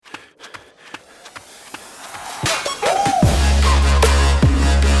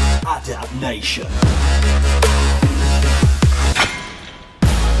Nation.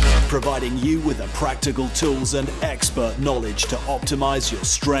 Providing you with the practical tools and expert knowledge to optimize your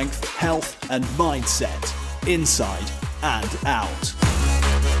strength, health, and mindset, inside and out.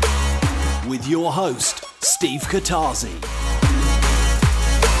 With your host, Steve Katazi.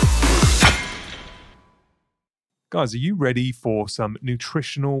 Guys, are you ready for some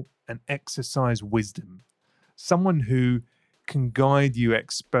nutritional and exercise wisdom? Someone who can guide you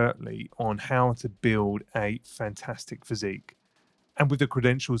expertly on how to build a fantastic physique. And with the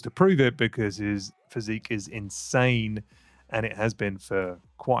credentials to prove it, because his physique is insane and it has been for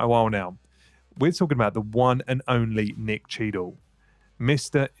quite a while now. We're talking about the one and only Nick Cheadle,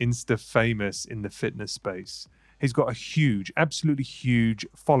 Mr. Insta famous in the fitness space. He's got a huge, absolutely huge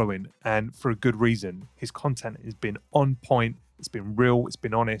following, and for a good reason. His content has been on point, it's been real, it's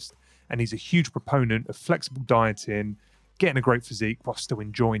been honest, and he's a huge proponent of flexible dieting, getting a great physique while still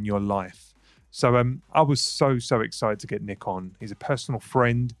enjoying your life. So I was so excited to get Nick on. He's a personal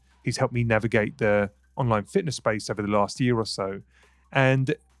friend. He's helped me navigate the online fitness space over the last year or so.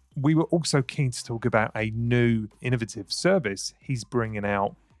 And we were also keen to talk about a new innovative service he's bringing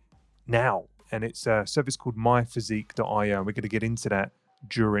out now. And it's a service called myphysique.io. And we're going to get into that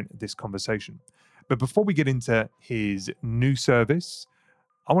during this conversation. But before we get into his new service,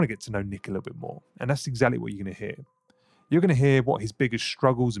 I want to get to know Nick a little bit more. And that's exactly what you're going to hear. You're going to hear what his biggest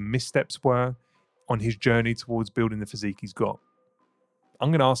struggles and missteps were on his journey towards building the physique he's got. I'm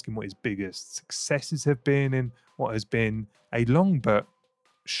going to ask him what his biggest successes have been and what has been a long but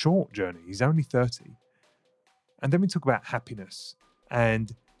short journey. He's only 30. And then we talk about happiness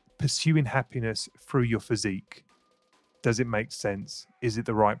and pursuing happiness through your physique. Does it make sense? Is it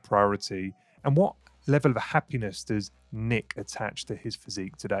the right priority? And what level of happiness does Nick attach to his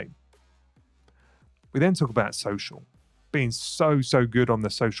physique today? We then talk about social. Being so good on the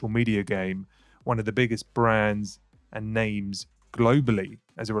social media game, one of the biggest brands and names globally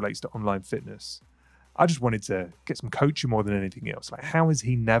as it relates to online fitness. I just wanted to get some coaching more than anything else. Like, how has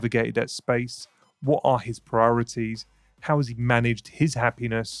he navigated that space? What are his priorities? How has he managed his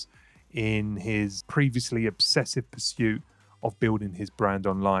happiness in his previously obsessive pursuit of building his brand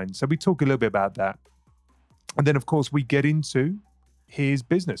online? So we talk a little bit about that. And then, of course, we get into his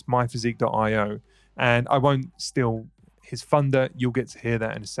business, myphysique.io. And I won't steal his thunder. You'll get to hear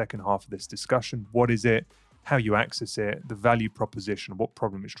that in the second half of this discussion. What is it? How you access it? The value proposition? What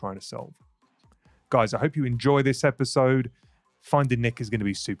problem it's trying to solve? Guys, I hope you enjoy this episode. Finding Nick is going to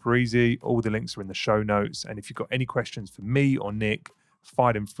be super easy. All the links are in the show notes. And if you've got any questions for me or Nick,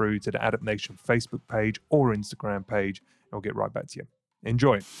 fire them through to the Adapt Nation Facebook page or Instagram page, and we'll get right back to you.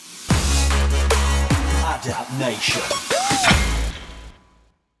 Enjoy. Adapt Nation.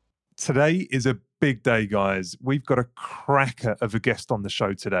 Today is a big day, guys. We've got a cracker of a guest on the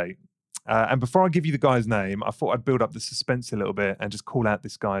show today. And before I give you the guy's name, I thought I'd build up the suspense a little bit and just call out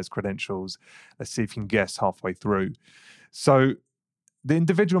this guy's credentials. Let's see if you can guess halfway through. So the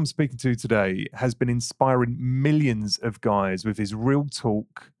individual I'm speaking to today has been inspiring millions of guys with his real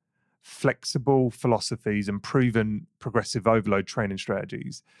talk, flexible philosophies, and proven progressive overload training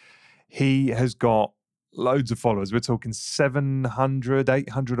strategies. He has got loads of followers. We're talking 700,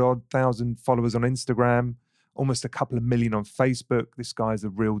 800 odd thousand followers on Instagram, almost a couple of million on Facebook. This guy's a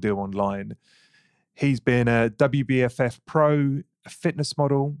real deal online. He's been a WBFF pro, a fitness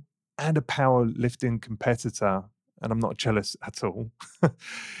model, and a powerlifting competitor. And I'm not jealous at all.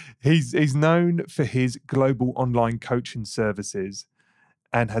 He's known for his global online coaching services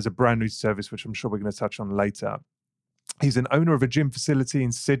and has a brand new service, which I'm sure we're going to touch on later. He's an owner of a gym facility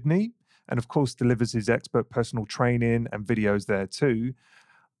in Sydney, and of course delivers his expert personal training and videos there too.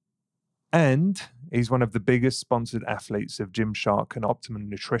 And he's one of the biggest sponsored athletes of Gymshark and Optimum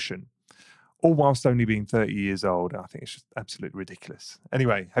Nutrition, all whilst only being 30 years old. I think it's just absolutely ridiculous.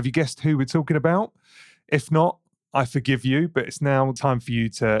 Anyway, have you guessed who we're talking about? If not, I forgive you, but it's now time for you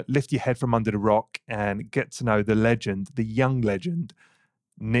to lift your head from under the rock and get to know the legend, the young legend,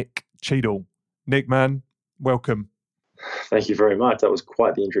 Nick Cheadle. Nick, man, welcome. Thank you very much. That was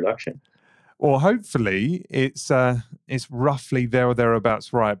quite the introduction. Well, hopefully it's roughly there or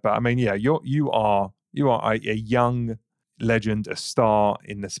thereabouts right. But I mean, yeah, you are a young legend, a star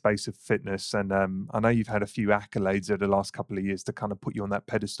in the space of fitness, and I know you've had a few accolades over the last couple of years to kind of put you on that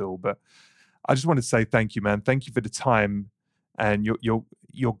pedestal. But I just wanted to say thank you, man. Thank you for the time, and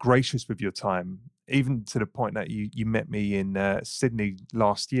you're gracious with your time, even to the point that you met me in Sydney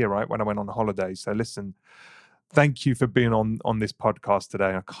last year, right, when I went on holiday. So listen. Thank you for being on this podcast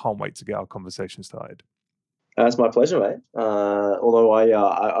today. I can't wait to get our conversation started. It's my pleasure, mate. Although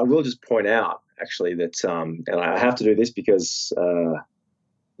I will just point out, actually, that, and I have to do this because,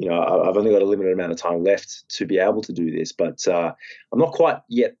 I've only got a limited amount of time left to be able to do this, but I'm not quite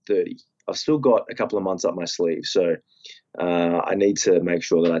yet 30. I've still got a couple of months up my sleeve. So I need to make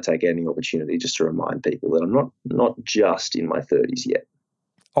sure that I take any opportunity just to remind people that I'm not just in my 30s yet.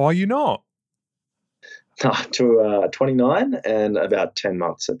 Oh, are you not? To 29 and about 10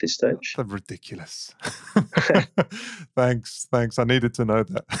 months at this stage. That's ridiculous. Thanks. I needed to know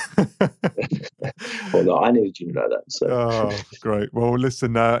that. Well, no, I needed you to know that. So. Oh, great. Well,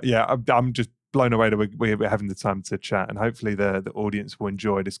 listen, I'm just blown away that we're having the time to chat, and hopefully the audience will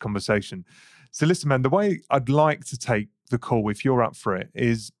enjoy this conversation. So listen, man, the way I'd like to take the call, if you're up for it,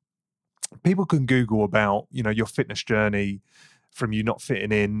 is people can Google about, your fitness journey, from you not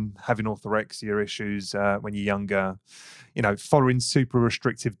fitting in, having orthorexia issues when you're younger, following super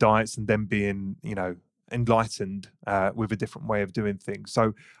restrictive diets and then being, enlightened with a different way of doing things.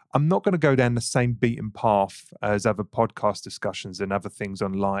 So I'm not going to go down the same beaten path as other podcast discussions and other things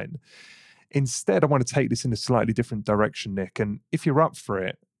online. Instead, I want to take this in a slightly different direction, Nick. And if you're up for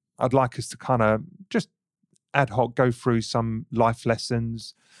it, I'd like us to kind of just ad hoc go through some life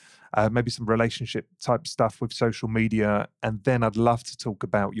lessons, maybe some relationship type stuff with social media. And then I'd love to talk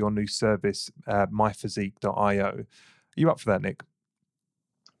about your new service, myphysique.io. Are you up for that, Nick?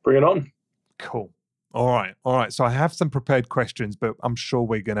 Bring it on. Cool. All right. So I have some prepared questions, but I'm sure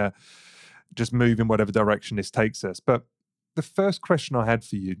we're going to just move in whatever direction this takes us. But the first question I had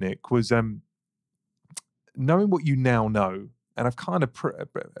for you, Nick, was knowing what you now know, and I've kind of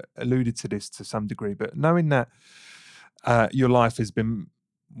alluded to this to some degree, but knowing that your life has been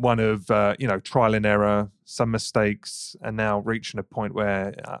one of, trial and error, some mistakes, and now reaching a point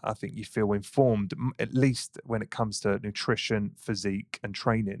where I think you feel informed, at least when it comes to nutrition, physique, and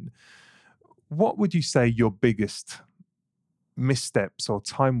training. What would you say your biggest missteps or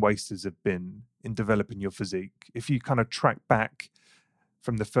time wasters have been in developing your physique? If you kind of track back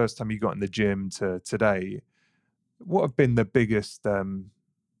from the first time you got in the gym to today, what have been the biggest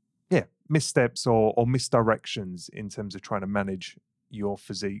missteps or misdirections in terms of trying to manage your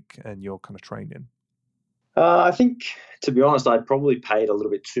physique and your kind of training? I think, to be honest, I probably paid a little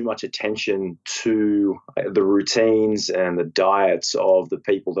bit too much attention to the routines and the diets of the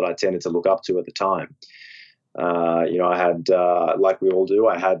people that I tended to look up to at the time. I had, like we all do,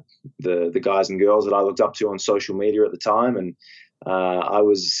 I had the guys and girls that I looked up to on social media at the time, and I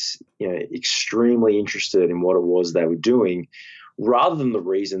was, extremely interested in what it was they were doing, rather than the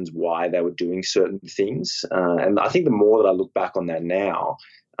reasons why they were doing certain things. And I think the more that I look back on that now,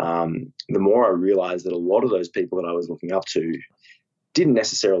 the more I realized that a lot of those people that I was looking up to didn't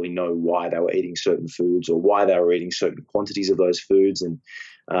necessarily know why they were eating certain foods or why they were eating certain quantities of those foods. And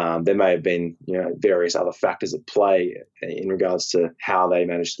there may have been, various other factors at play in regards to how they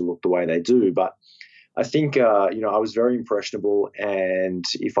managed to look the way they do. But I think, I was very impressionable, and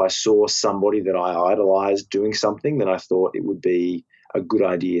if I saw somebody that I idolized doing something, then I thought it would be a good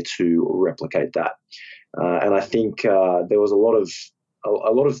idea to replicate that. And I think there was a lot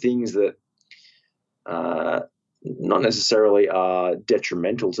of things that not necessarily are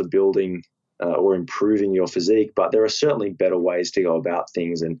detrimental to building or improving your physique, but there are certainly better ways to go about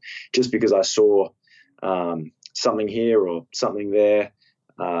things. And just because I saw something here or something there,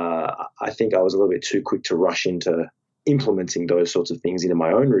 I think I was a little bit too quick to rush into implementing those sorts of things into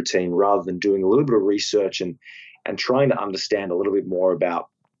my own routine, rather than doing a little bit of research and trying to understand a little bit more about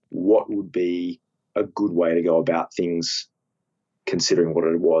what would be a good way to go about things, considering what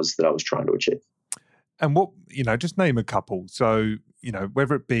it was that I was trying to achieve. And what, just name a couple. So,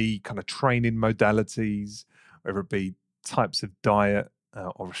 whether it be kind of training modalities, whether it be types of diet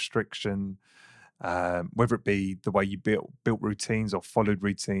or restriction, whether it be the way you built routines or followed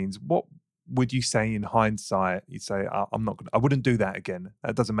routines, what would you say in hindsight? You'd say, I wouldn't do that again.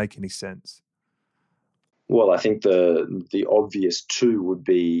 That doesn't make any sense. Well, I think the obvious two would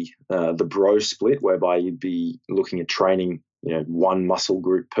be the bro split, whereby you'd be looking at training, one muscle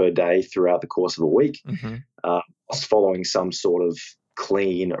group per day throughout the course of a week, following some sort of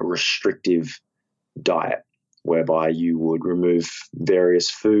clean, restrictive diet, whereby you would remove various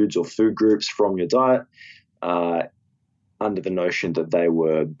foods or food groups from your diet under the notion that they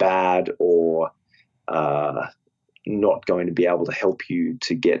were bad or not going to be able to help you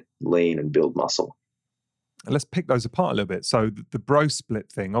to get lean and build muscle. Let's pick those apart a little bit. So the bro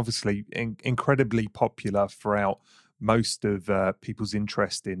split thing, obviously incredibly popular throughout most of people's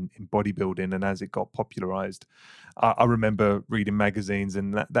interest in bodybuilding, and as it got popularized, I remember reading magazines,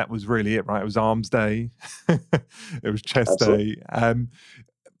 and that was really it, right? It was arms day, it was chest Absolutely. Day,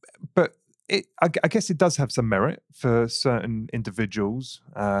 but I guess it does have some merit for certain individuals.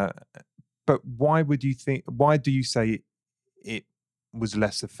 But why do you say it was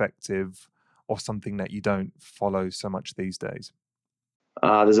less effective, or something that you don't follow so much these days?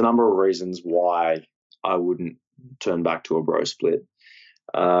 There's a number of reasons why I wouldn't turn back to a bro split.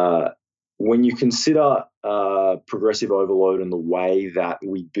 When you consider progressive overload and the way that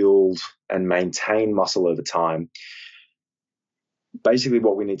we build and maintain muscle over time, basically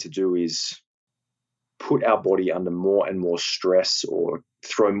what we need to do is put our body under more and more stress, or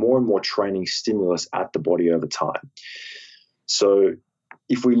throw more and more training stimulus at the body over time. So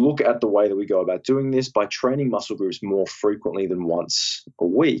if we look at the way that we go about doing this, by training muscle groups more frequently than once a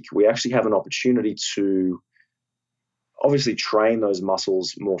week, we actually have an opportunity to obviously train those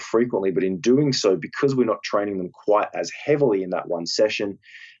muscles more frequently. But in doing so, because we're not training them quite as heavily in that one session,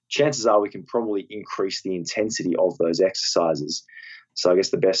 chances are we can probably increase the intensity of those exercises. So I guess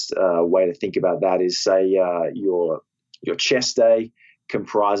the best way to think about that is, say your chest day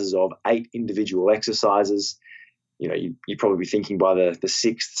comprises of 8 individual exercises. You'd probably be thinking by the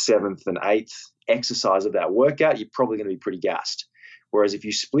 6th, 7th, and 8th exercise of that workout, you're probably going to be pretty gassed. Whereas if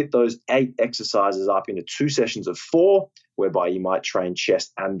you split those 8 exercises up into 2 sessions of 4, whereby you might train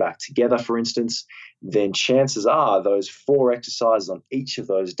chest and back together, for instance, then chances are those 4 exercises on each of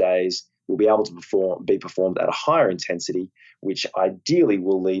those days will be able to be performed at a higher intensity, which ideally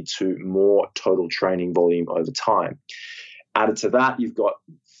will lead to more total training volume over time. Added to that, you've got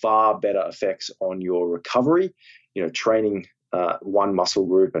far better effects on your recovery. Training one muscle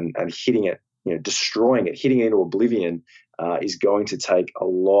group and hitting it, destroying it, hitting it into oblivion is going to take a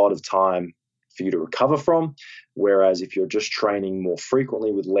lot of time for you to recover from. Whereas if you're just training more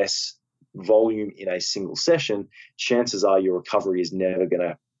frequently with less volume in a single session, chances are your recovery is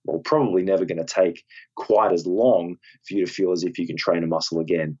probably never going to take quite as long for you to feel as if you can train a muscle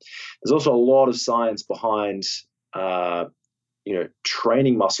again. There's also a lot of science behind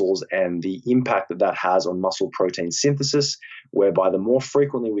training muscles and the impact that has on muscle protein synthesis, whereby the more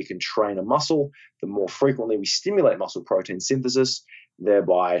frequently we can train a muscle, the more frequently we stimulate muscle protein synthesis,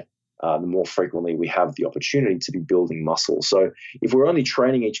 thereby the more frequently we have the opportunity to be building muscle. So if we're only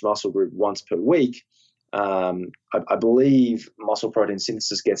training each muscle group once per week, I believe muscle protein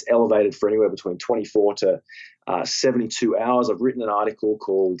synthesis gets elevated for anywhere between 24 to 72 hours. I've written an article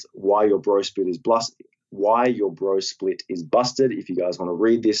called Why Your Bro Split is Busted. If you guys want to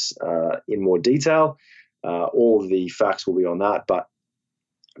read this in more detail, all of the facts will be on that. But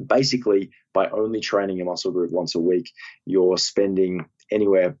basically, by only training a muscle group once a week, you're spending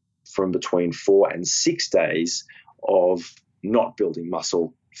anywhere from between 4 and 6 days of not building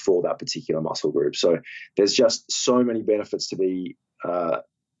muscle for that particular muscle group. So there's just so many benefits to be,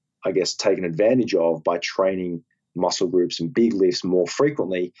 taken advantage of by training muscle groups and big lifts more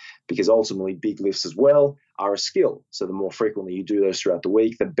frequently, because ultimately big lifts as well are a skill. So the more frequently you do those throughout the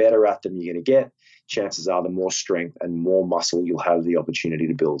week, the better at them you're going to get. Chances are the more strength and more muscle you'll have the opportunity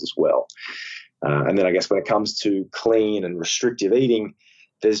to build as well. And then I guess when it comes to clean and restrictive eating,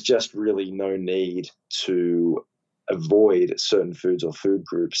 there's just really no need to avoid certain foods or food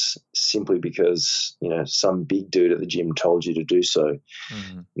groups simply because some big dude at the gym told you to do so.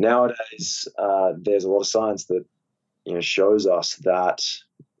 Mm-hmm. Nowadays, there's a lot of science that shows us that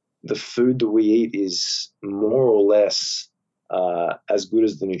the food that we eat is more or less as good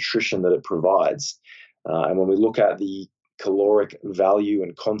as the nutrition that it provides. And when we look at the caloric value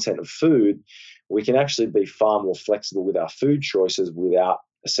and content of food, we can actually be far more flexible with our food choices without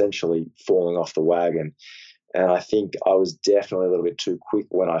essentially falling off the wagon. And I think I was definitely a little bit too quick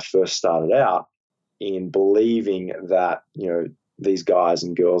when I first started out in believing that, these guys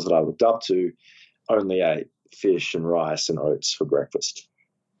and girls that I looked up to only ate fish and rice and oats for breakfast.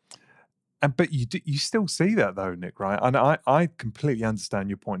 But you still see that though, Nick, right? And I completely understand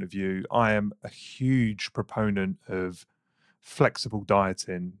your point of view. I am a huge proponent of flexible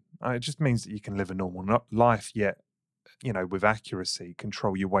dieting. It just means that you can live a normal life, yet with accuracy,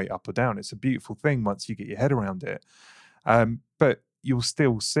 control your weight up or down. It's a beautiful thing once you get your head around it. But you'll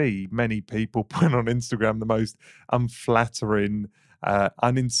still see many people put on Instagram the most unflattering,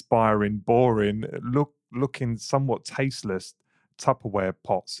 uninspiring, boring, looking somewhat tasteless Tupperware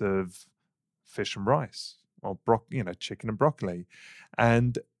pots of fish and rice or chicken and broccoli.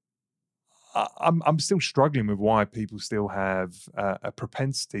 And I'm still struggling with why people still have a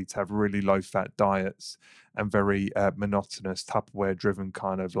propensity to have really low-fat diets and very monotonous Tupperware-driven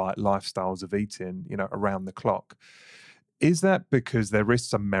kind of like lifestyles of eating, around the clock. Is that because there is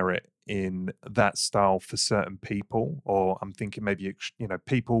some merit in that style for certain people, or I'm thinking maybe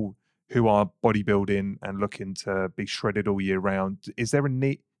people who are bodybuilding and looking to be shredded all year round? Is there a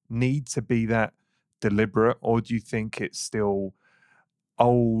need to be that deliberate, or do you think it's still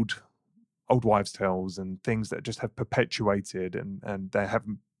old old wives' tales and things that just have perpetuated, and they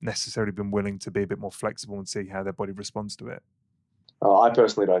haven't necessarily been willing to be a bit more flexible and see how their body responds to it? I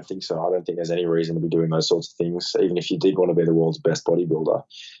personally don't think so. I don't think there's any reason to be doing those sorts of things, even if you did want to be the world's best bodybuilder.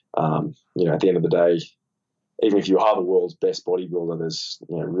 At the end of the day, even if you are the world's best bodybuilder, there's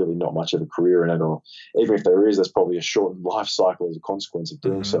really not much of a career in it, or even if there is, there's probably a shortened life cycle as a consequence of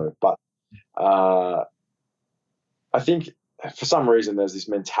doing so. But I think for some reason there's this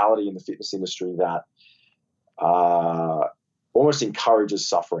mentality in the fitness industry that almost encourages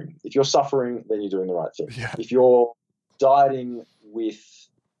suffering. If you're suffering, then you're doing the right thing. Yeah. If you're dieting with,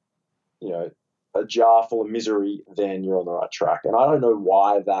 a jar full of misery, then you're on the right track. And I don't know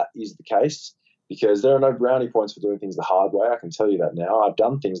why that is the case, because there are no brownie points for doing things the hard way. I can tell you that now. I've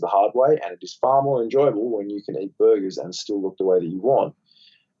done things the hard way, and it is far more enjoyable when you can eat burgers and still look the way that you want.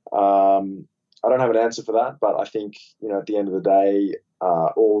 I don't have an answer for that, but I think, at the end of the day,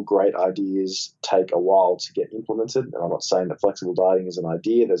 all great ideas take a while to get implemented. And I'm not saying that flexible dieting is an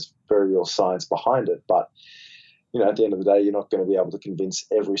idea. There's very real science behind it. But, at the end of the day, you're not going to be able to convince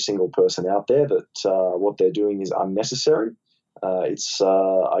every single person out there that what they're doing is unnecessary. It's,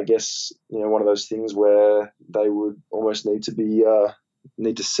 I guess, one of those things where they would almost need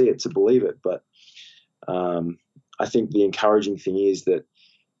to see it to believe it. But I think the encouraging thing is that,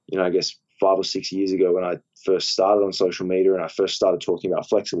 I guess 5 or 6 years ago when I first started on social media and I first started talking about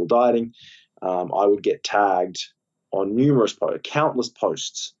flexible dieting, I would get tagged on countless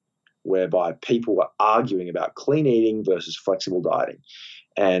posts whereby people were arguing about clean eating versus flexible dieting.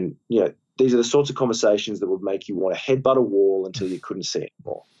 And, these are the sorts of conversations that would make you want to headbutt a wall until you couldn't see it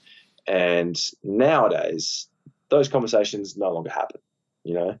anymore. And nowadays, those conversations no longer happen,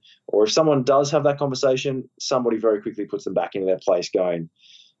 or if someone does have that conversation, somebody very quickly puts them back into their place going,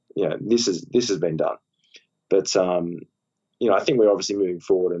 this has been done. But, I think we're obviously moving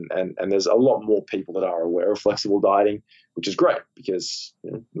forward and there's a lot more people that are aware of flexible dieting, which is great because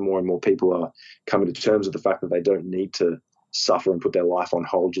more and more people are coming to terms with the fact that they don't need to suffer and put their life on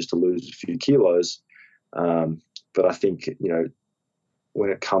hold just to lose a few kilos. But I think, when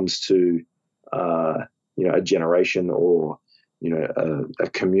it comes to, a generation or, a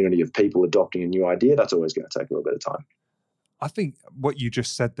community of people adopting a new idea, that's always going to take a little bit of time. I think what you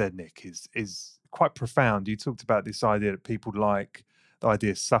just said there, Nick, is quite profound. You talked about this idea that people like the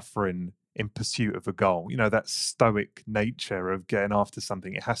idea of suffering in pursuit of a goal, that stoic nature of getting after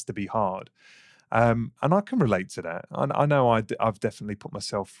something. It has to be hard. And I can relate to that. I know I've definitely put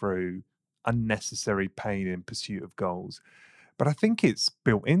myself through unnecessary pain in pursuit of goals. But I think it's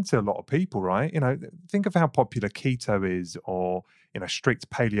built into a lot of people, right? Think of how popular keto is, or, strict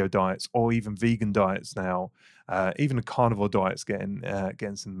paleo diets, or even vegan diets now. Even the carnivore diet's getting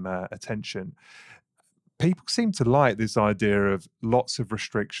some attention. People seem to like this idea of lots of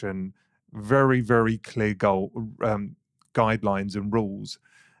restriction, very, very clear goal guidelines and rules,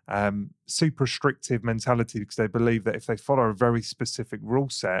 super restrictive mentality, because they believe that if they follow a very specific rule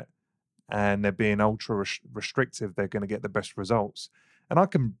set and they're being ultra restrictive, they're going to get the best results. And I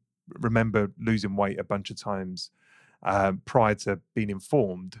can remember losing weight a bunch of times prior to being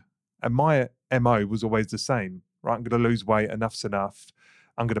informed. And my MO was always the same, right? I'm going to lose weight, enough's enough.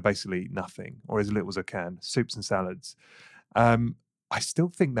 I'm going to basically eat nothing, or as little as I can, soups and salads. I still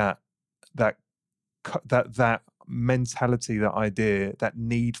think that mentality, that idea, that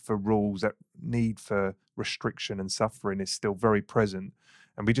need for rules, that need for restriction and suffering is still very present.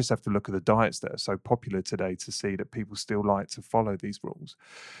 And we just have to look at the diets that are so popular today to see that people still like to follow these rules.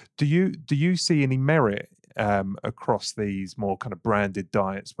 Do you see any merit across these more kind of branded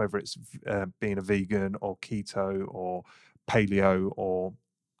diets, whether it's being a vegan or keto or paleo or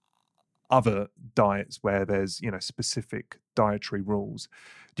other diets where there's specific dietary rules?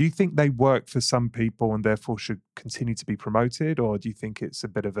 Do you think they work for some people and therefore should continue to be promoted, or do you think it's a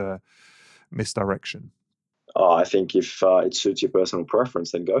bit of a misdirection? I think if it suits your personal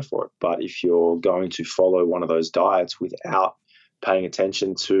preference, then go for it. But if you're going to follow one of those diets without paying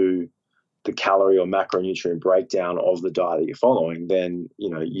attention to the calorie or macronutrient breakdown of the diet that you're following, then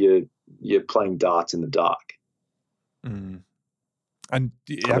you're playing darts in the dark. Mm. And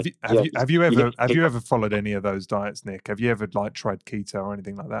have you ever followed any of those diets, Nick? Have you ever tried keto or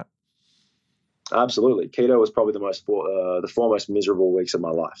anything like that? Absolutely. Keto was probably the 4 most miserable weeks of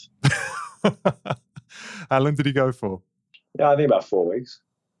my life. How long did he go for? Yeah, I think about 4 weeks.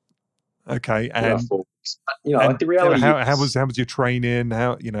 Okay, and about 4 weeks. Like the reality. How was your training?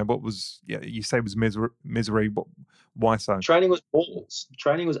 What was? You say it was misery. Why so? Training was balls.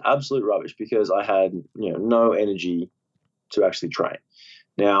 Training was absolute rubbish because I had no energy to actually train.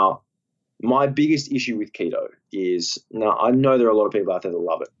 Now, my biggest issue with keto is, now I know there are a lot of people out there that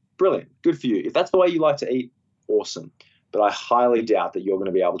love it, brilliant. Good for you. If that's the way you like to eat, awesome. But I highly doubt that you're going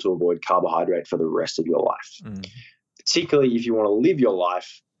to be able to avoid carbohydrate for the rest of your life, particularly if you want to live your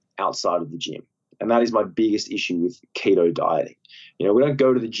life outside of the gym. And that is my biggest issue with keto dieting. We don't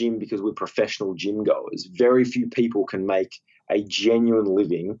go to the gym because we're professional gym goers. Very few people can make a genuine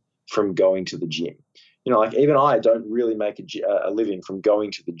living from going to the gym. Like even I don't really make a living from going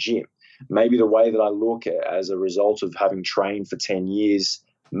to the gym. Maybe the way that I look as a result of having trained for 10 years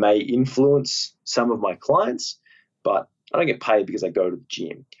may influence some of my clients, but I don't get paid because I go to the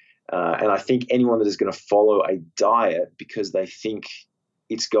gym. And I think anyone that is going to follow a diet because they think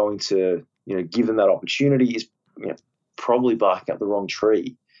it's going to, give them that opportunity is probably barking up the wrong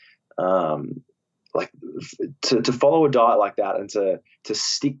tree. Like to follow a diet like that and to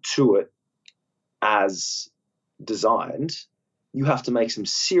stick to it as designed, you have to make some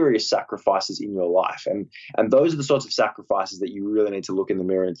serious sacrifices in your life. And those are the sorts of sacrifices that you really need to look in the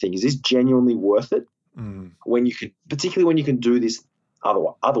mirror and think, is this genuinely worth it? Particularly when you can do this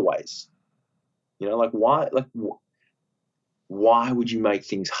other ways. Like why would you make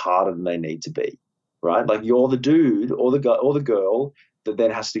things harder than they need to be, right? Like you're the dude or the girl that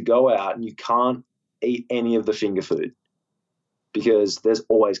then has to go out and you can't eat any of the finger food because there's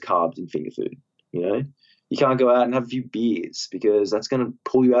always carbs in finger food. You can't go out and have a few beers because that's going to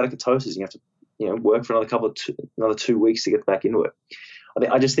pull you out of ketosis. You have to, work for another 2 weeks to get back into it.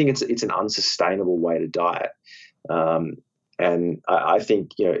 I just think it's an unsustainable way to diet. And I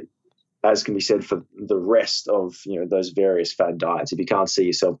think, as can be said for the rest of, those various fad diets, if you can't see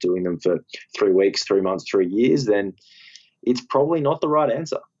yourself doing them for 3 weeks, 3 months, 3 years, then it's probably not the right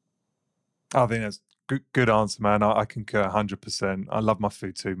answer. I think that's good answer, man. I concur 100%. I love my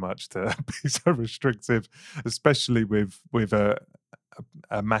food too much to be so restrictive, especially with a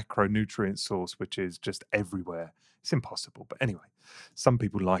macronutrient source, which is just everywhere. It's impossible. But anyway, some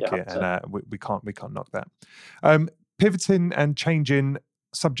people like it, and we can't knock that. Pivoting and changing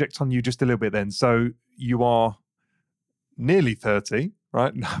subject on you just a little bit then. So you are nearly 30,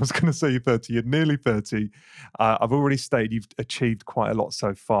 right? I was going to say you're 30. You're nearly 30. I've already stated you've achieved quite a lot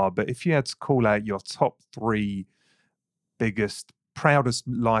so far, but if you had to call out your top 3 biggest, proudest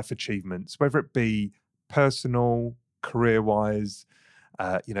life achievements, whether it be personal, career-wise,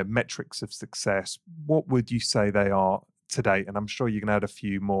 metrics of success, what would you say they are today? And I'm sure you can add a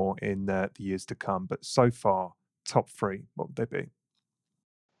few more in the years to come, but so far, top 3, what would they be?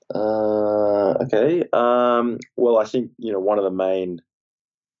 Okay. Well, I think, one of the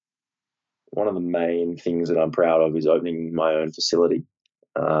main things that I'm proud of is opening my own facility.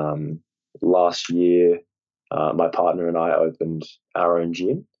 Last year, my partner and I opened our own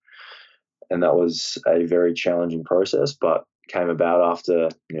gym, and that was a very challenging process, but came about after,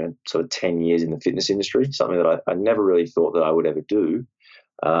 sort of 10 years in the fitness industry, something that I never really thought that I would ever do.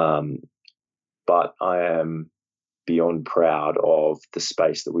 But I am beyond proud of the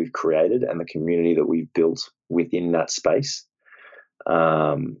space that we've created and the community that we've built within that space.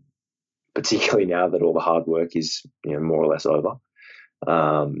 Particularly now that all the hard work is, more or less over.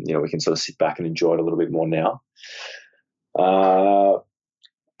 We can sort of sit back and enjoy it a little bit more now.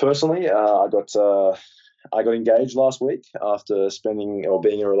 Personally, I got engaged last week after being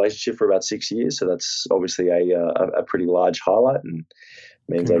in a relationship for about 6 years. So that's obviously a pretty large highlight, and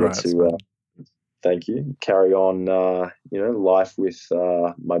means Congrats, I get to thank you, carry on life with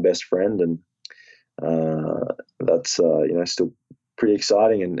my best friend, and that's still pretty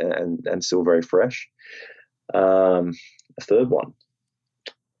exciting and still very fresh. A third one,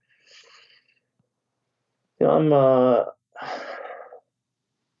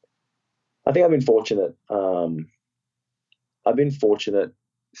 I think I've been fortunate. I've been fortunate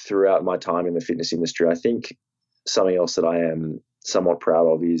throughout my time in the fitness industry. I think something else that I am somewhat proud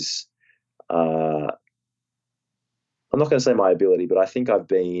of is, I'm not going to say my ability, but I think I've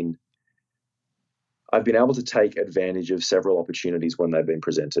been able to take advantage of several opportunities when they've been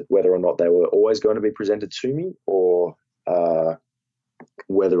presented, whether or not they were always going to be presented to me, or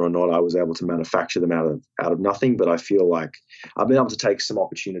whether or not I was able to manufacture them out of nothing. But I feel like I've been able to take some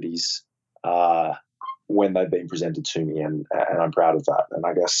opportunities when they've been presented to me, and I'm proud of that. And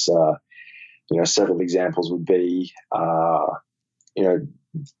I guess several examples would be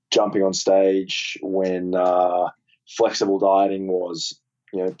jumping on stage when flexible dieting was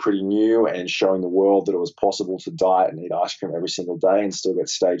pretty new, and showing the world that it was possible to diet and eat ice cream every single day and still get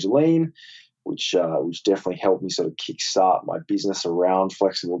stage lean, which definitely helped me sort of kickstart my business around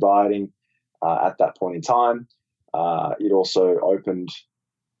flexible dieting at that point in time. It also opened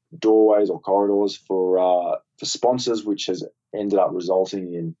doorways or corridors for sponsors, which has ended up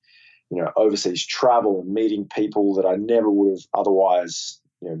resulting in overseas travel and meeting people that I never would have otherwise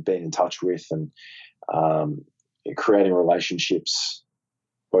been in touch with, and creating relationships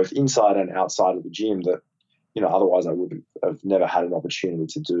both inside and outside of the gym that otherwise I would have never had an opportunity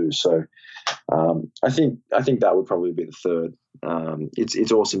to do. So I think that would probably be the third.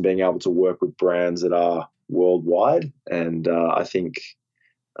 It's awesome being able to work with brands that are worldwide, and I think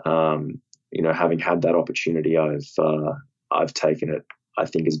having had that opportunity, I've taken it, I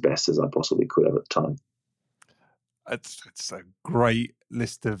think, as best as I possibly could have at the time. It's a great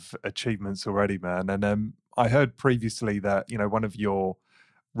list of achievements already, man. And I heard previously that one of your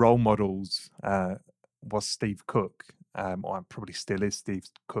role models was Steve Cook, or probably still is Steve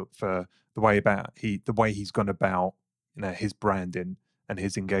Cook, for the way he's gone about his branding and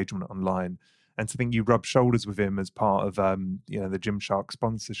his engagement online. And to think you rub shoulders with him as part of the Gymshark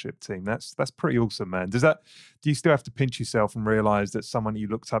sponsorship team, that's pretty awesome, man. Do you still have to pinch yourself and realize that someone you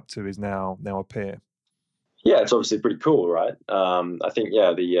looked up to is now a peer? Yeah, it's obviously pretty cool, right? I think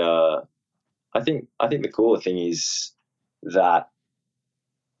I think the cooler thing is that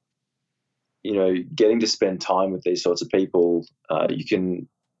getting to spend time with these sorts of people, you can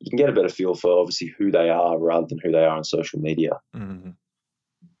get a better feel for obviously who they are rather than who they are on social media. Mm-hmm.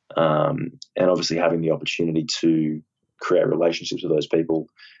 And obviously having the opportunity to create relationships with those people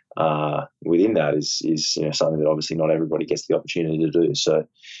within that is something that obviously not everybody gets the opportunity to do. So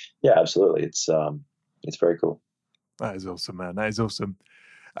yeah, absolutely, it's very cool. That is awesome, man. That is awesome.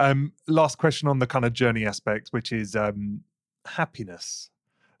 Last question on the kind of journey aspect, which is happiness.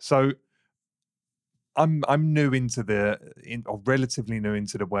 So I'm relatively new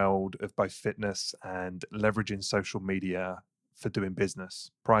into the world of both fitness and leveraging social media for doing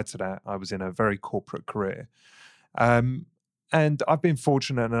business. Prior to that, I was in a very corporate career. And I've been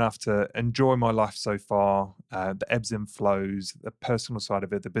fortunate enough to enjoy my life so far, the ebbs and flows, the personal side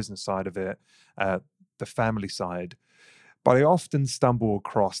of it, the business side of it, the family side. But I often stumble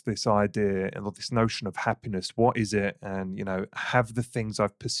across this idea and this notion of happiness. What is it? And, have the things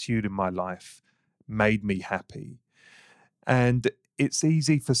I've pursued in my life made me happy? And it's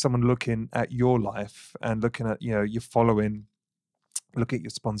easy for someone looking at your life and looking at, your following, look at your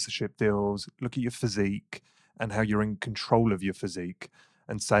sponsorship deals, look at your physique and how you're in control of your physique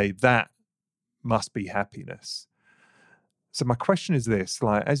and say that must be happiness. So my question is this,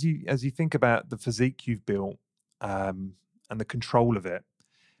 like, as you think about the physique you've built and the control of it,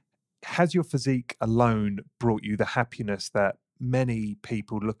 has your physique alone brought you the happiness that many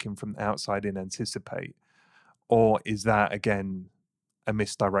people looking from the outside in anticipate? Or is that, again, a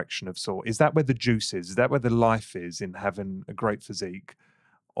misdirection of sort? Is that where the juice is? Is that where the life is in having a great physique,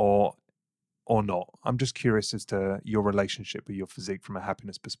 or not? I'm just curious as to your relationship with your physique from a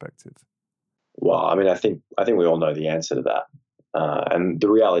happiness perspective. Well, I mean, I think we all know the answer to that. And the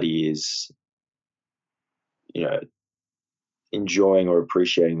reality is, enjoying or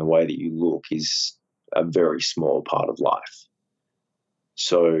appreciating the way that you look is a very small part of life.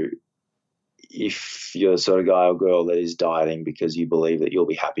 So if you're the sort of guy or girl that is dieting because you believe that you'll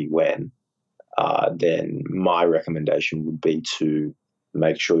be happy when, then my recommendation would be to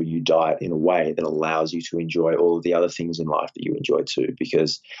make sure you diet in a way that allows you to enjoy all of the other things in life that you enjoy too,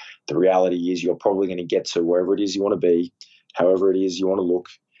 because the reality is you're probably going to get to wherever it is you want to be, however it is you want to look.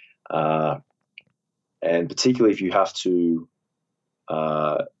 And particularly if you have to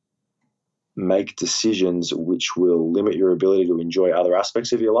make decisions which will limit your ability to enjoy other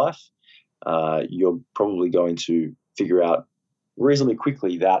aspects of your life, you're probably going to figure out reasonably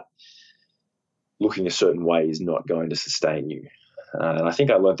quickly that looking a certain way is not going to sustain you. And I think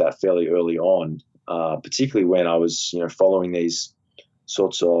I learned that fairly early on, particularly when I was, following these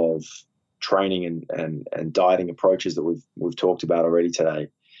sorts of training and dieting approaches that we've talked about already today.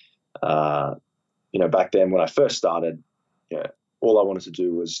 Back then when I first started, all I wanted to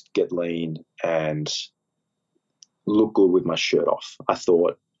do was get lean and look good with my shirt off. I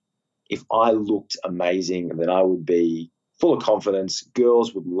thought if I looked amazing, then I would be full of confidence.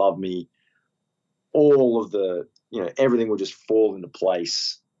 Girls would love me. All of the, everything would just fall into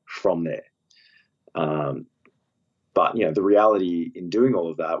place from there. But the reality in doing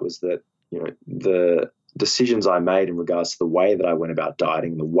all of that was that, the decisions I made in regards to the way that I went about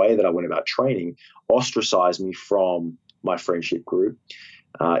dieting, the way that I went about training, ostracized me from my friendship group.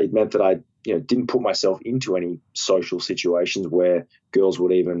 It meant that I, didn't put myself into any social situations where girls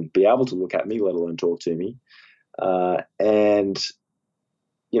would even be able to look at me, let alone talk to me. And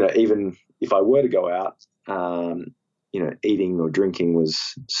even if I were to go out, eating or drinking was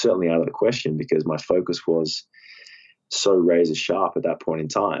certainly out of the question because my focus was so razor sharp at that point in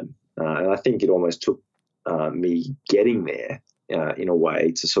time. And I think it almost took me getting there in a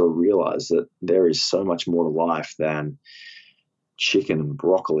way to sort of realize that there is so much more to life than chicken and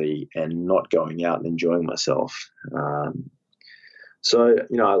broccoli and not going out and enjoying myself. So,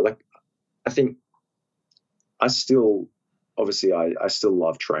 I think I still, obviously, I still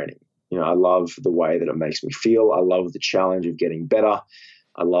love training. I love the way that it makes me feel. I love the challenge of getting better.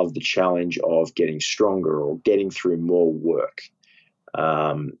 I love the challenge of getting stronger or getting through more work.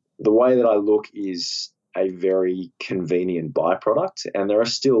 The way that I look is a very convenient byproduct, and there are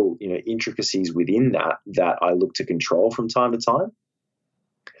still, intricacies within that I look to control from time to time.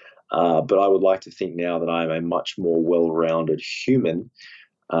 But I would like to think now that I'm a much more well-rounded human,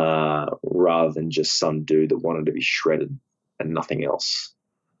 rather than just some dude that wanted to be shredded and nothing else.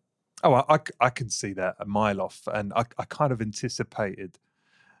 Oh, I can see that a mile off, and I kind of anticipated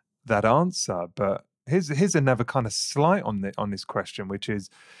that answer. But here's another kind of slight on this question, which is,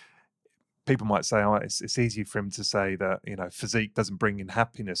 people might say, oh, it's easy for him to say that, physique doesn't bring in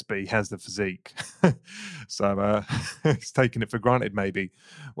happiness, but he has the physique. So he's taking it for granted, maybe.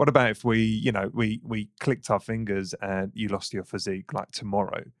 What about if we clicked our fingers and you lost your physique like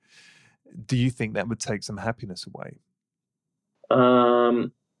tomorrow? Do you think that would take some happiness away?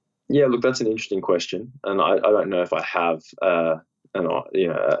 Yeah, look, that's an interesting question. And I don't know if I have a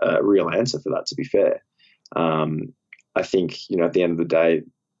real answer for that, to be fair. I think, at the end of the day,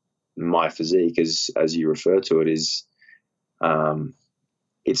 my physique, as you refer to it, is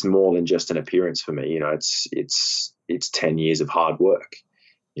it's more than just an appearance for me. It's 10 years of hard work.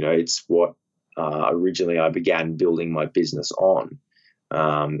 It's what originally I began building my business on,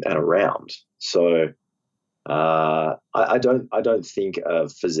 and around. So I don't think a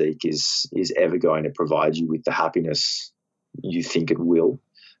physique is ever going to provide you with the happiness you think it will.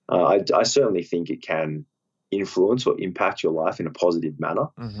 I certainly think it can influence or impact your life in a positive manner.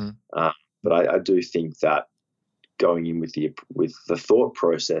 Mm-hmm. But I do think that going in with the thought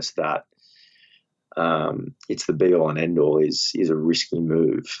process that it's the be all and end all is a risky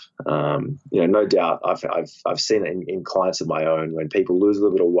move. No doubt I've seen it in clients of my own, when people lose a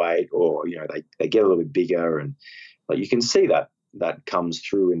little bit of weight, or they get a little bit bigger, and you can see that comes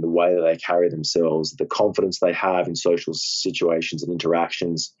through in the way that they carry themselves, the confidence they have in social situations and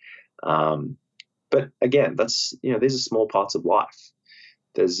interactions. But again, these are small parts of life.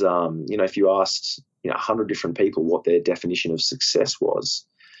 There's, if you asked, 100 different people what their definition of success was,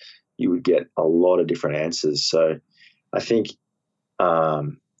 you would get a lot of different answers. So I think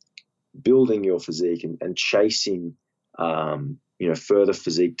building your physique and chasing, further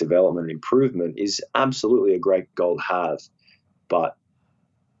physique development and improvement is absolutely a great goal to have. But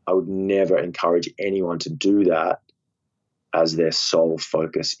I would never encourage anyone to do that as their sole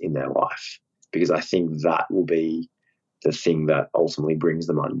focus in their life, because I think that will be the thing that ultimately brings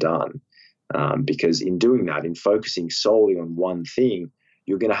them undone. Because in doing that, in focusing solely on one thing,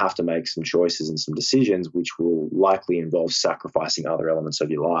 you're going to have to make some choices and some decisions which will likely involve sacrificing other elements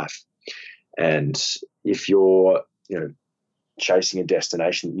of your life. And if you're, chasing a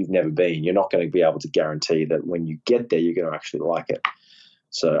destination that you've never been, you're not going to be able to guarantee that when you get there, you're going to actually like it.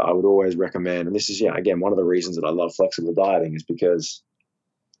 So I would always recommend, and this is, again, one of the reasons that I love flexible dieting, is because,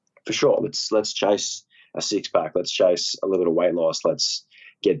 for sure, let's chase a six-pack, let's chase a little bit of weight loss, let's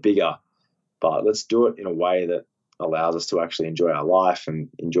get bigger, but let's do it in a way that allows us to actually enjoy our life and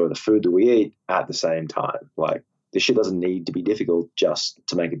enjoy the food that we eat at the same time. Like, this shit doesn't need to be difficult just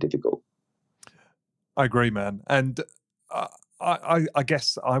to make it difficult. I agree, man. And I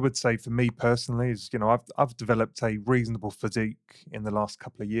guess I would say, for me personally, is, I've developed a reasonable physique in the last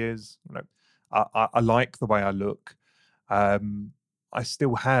couple of years. I like the way I look. I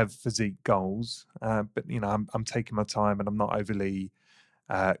still have physique goals, but I'm taking my time, and I'm not overly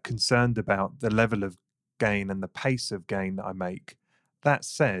concerned about the level of gain and the pace of gain that I make. That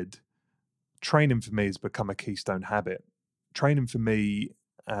said, training for me has become a keystone habit. Training for me,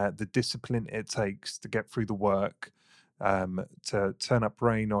 the discipline it takes to get through the work, to turn up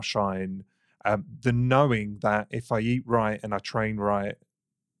rain or shine, the knowing that if I eat right and I train right,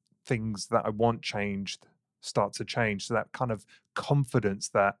 things that I want changed start to change. So that kind of confidence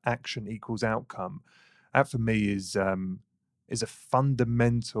that action equals outcome, that for me is a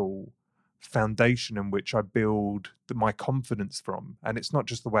fundamental foundation in which I build my confidence from. And it's not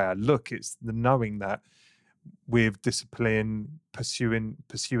just the way I look, it's the knowing that with discipline, pursuing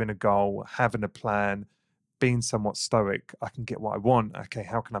a goal, having a plan, being somewhat stoic, I can get what I want. Okay,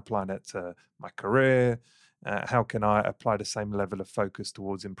 how can I apply that to my career? How can I apply the same level of focus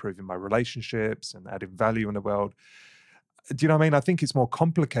towards improving my relationships and adding value in the world? Do you know what I mean? I think it's more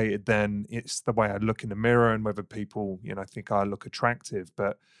complicated than it's the way I look in the mirror and whether people, think I look attractive.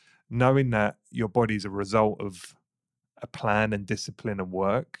 But knowing that your body is a result of a plan and discipline and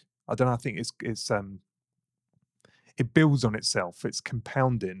work, I don't know. I think it it builds on itself. It's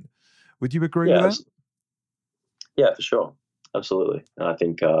compounding. Would you agree Yeah, with that? yeah, for sure, absolutely. And I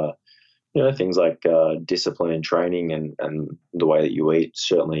think things like discipline and training and the way that you eat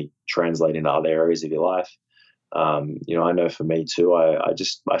certainly translate into other areas of your life. I know for me too,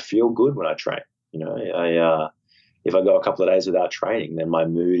 I feel good when I train. If I go a couple of days without training, then my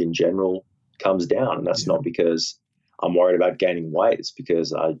mood in general comes down, and that's not because I'm worried about gaining weight. It's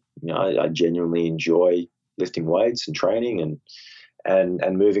because I genuinely enjoy lifting weights and training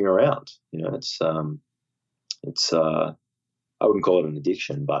and moving around. I wouldn't call it an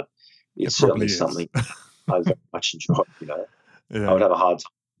addiction, but it's It certainly probably is. something I very much enjoy. I would Yeah. have a hard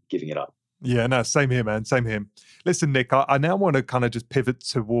time giving it up. Yeah, no, same here, man. Same here. Listen, Nick, I now want to kind of just pivot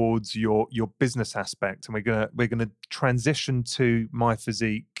towards your business aspect, and we're gonna transition to My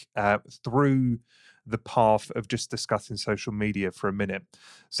Physique through the path of just discussing social media for a minute.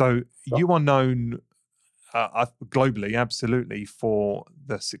 So you are known globally, absolutely, for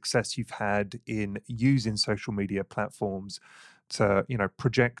the success you've had in using social media platforms to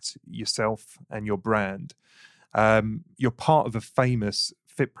project yourself and your brand. You're part of a famous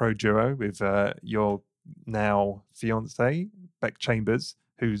Fit Pro duo with your now fiance, Beck Chambers,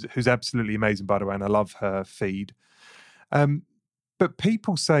 who's absolutely amazing, by the way, and I love her feed. But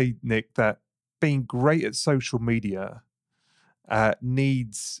people say, Nick, that being great at social media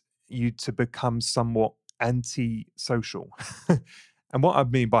needs you to become somewhat anti-social. And what I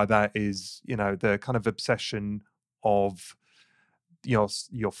mean by that is, the kind of obsession of your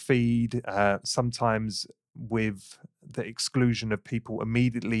feed, sometimes with the exclusion of people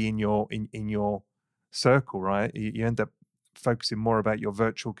immediately in your circle, right? You end up focusing more about your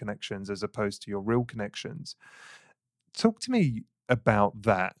virtual connections as opposed to your real connections. Talk to me about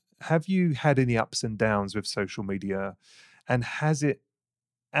that. Have you had any ups and downs with social media, and has it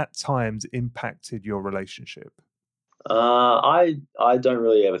at times impacted your relationship? I don't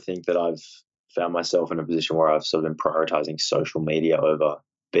really ever think that I've found myself in a position where I've sort of been prioritizing social media over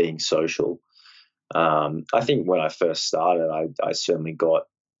being social. I think when I first started, I certainly got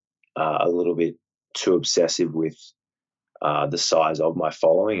a little bit too obsessive with the size of my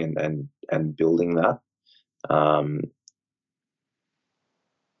following and building that.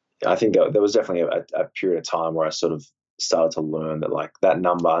 I think there was definitely a period of time where I sort of started to learn that, like, that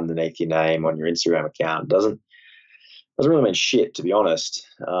number underneath your name on your Instagram account doesn't really mean shit, to be honest.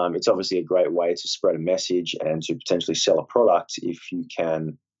 It's obviously a great way to spread a message and to potentially sell a product if you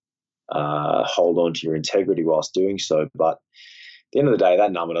can hold on to your integrity whilst doing so. But at the end of the day,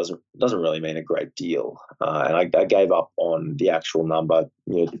 that number doesn't really mean a great deal. And I gave up on the actual number,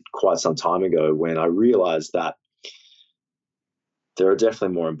 quite some time ago, when I realized that there are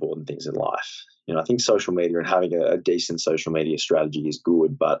definitely more important things in life. I think social media and having a decent social media strategy is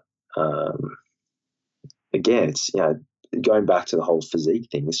good, but again, it's going back to the whole physique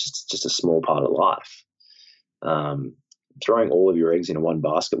thing. It's just a small part of life. Throwing all of your eggs into one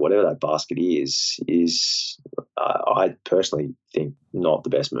basket, whatever that basket is I personally think not the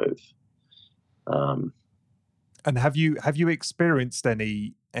best move. And have you experienced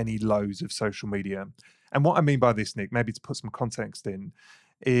any lows of social media? And what I mean by this, Nick, maybe to put some context in,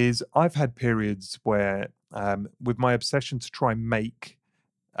 is I've had periods where, with my obsession to try and make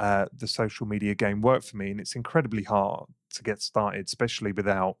the social media game work for me, and it's incredibly hard to get started, especially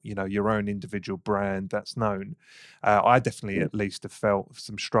without your own individual brand that's known. I definitely, at least, have felt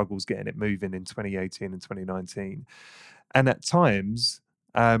some struggles getting it moving in 2018 and 2019, and at times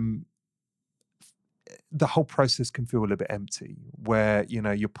the whole process can feel a little bit empty, where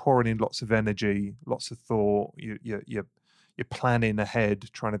you're pouring in lots of energy, lots of thought. You're planning ahead,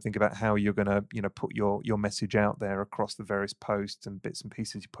 trying to think about how you're going to put your message out there across the various posts and bits and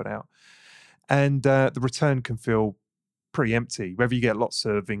pieces you put out, and the return can feel pretty empty. Whether you get lots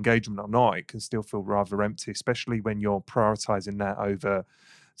of engagement or not, it can still feel rather empty, especially when you're prioritizing that over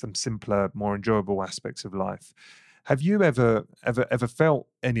some simpler, more enjoyable aspects of life. Have you ever felt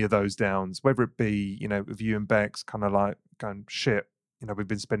any of those downs, whether it be, with you and Bex kind of like going, shit, we've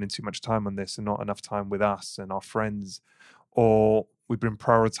been spending too much time on this and not enough time with us and our friends, or we've been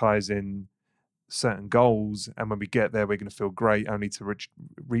prioritizing certain goals, and when we get there, we're going to feel great, only to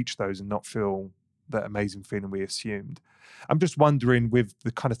reach those and not feel that amazing feeling we assumed? I'm just wondering, with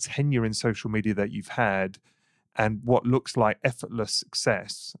the kind of tenure in social media that you've had, and what looks like effortless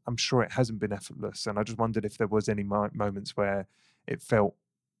success, I'm sure it hasn't been effortless. And I just wondered if there was any moments where it felt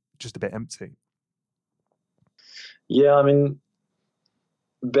just a bit empty. Yeah, I mean,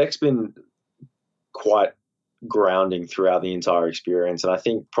 Beck's been quite grounding throughout the entire experience. And I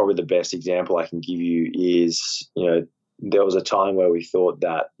think probably the best example I can give you is, there was a time where we thought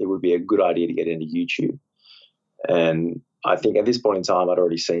that it would be a good idea to get into YouTube. And I think at this point in time, I'd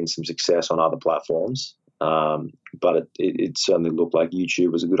already seen some success on other platforms, but it certainly looked like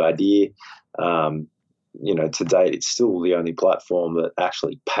YouTube was a good idea. To date, it's still the only platform that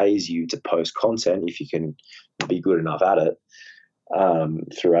actually pays you to post content if you can be good enough at it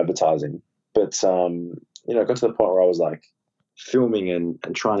through advertising. But it got to the point where I was like filming and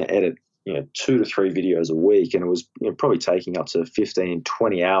trying to edit 2 to 3 videos a week, and it was probably taking up to 15,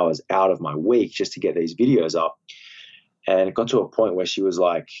 20 hours out of my week just to get these videos up. And it got to a point where she was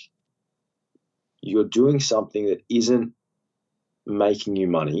like, you're doing something that isn't making you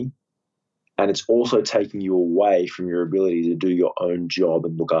money, and it's also taking you away from your ability to do your own job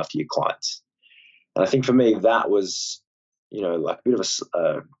and look after your clients. And I think for me, that was, like a bit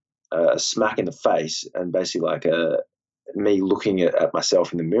of a smack in the face, and basically like me looking at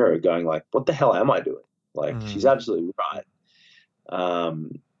myself in the mirror going like, what the hell am I doing? Like, she's absolutely right.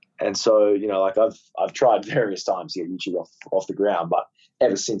 And so, like I've tried various times to get YouTube off the ground, but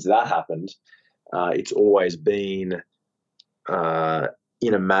ever since that happened, it's always been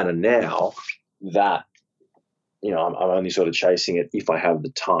in a manner now that, I'm only sort of chasing it if I have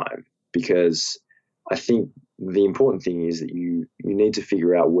the time, because I think the important thing is that you need to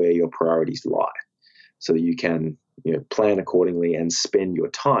figure out where your priorities lie so that you can, plan accordingly and spend your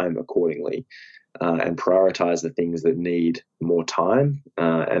time accordingly, and prioritize the things that need more time,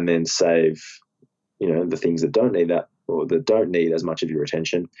 and then save, the things that don't need that, or that don't need as much of your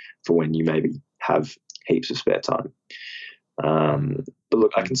attention, for when you maybe have heaps of spare time. But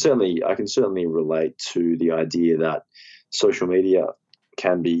look, I can certainly relate to the idea that social media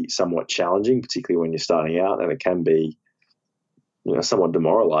can be somewhat challenging, particularly when you're starting out, and it can be, somewhat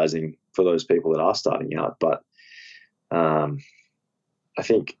demoralizing for those people that are starting out. But I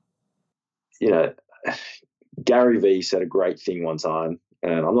think, Gary Vee said a great thing one time,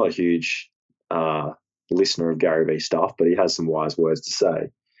 and I'm not a huge listener of Gary Vee stuff, but he has some wise words to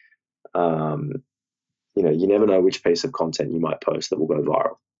say. You never know which piece of content you might post that will go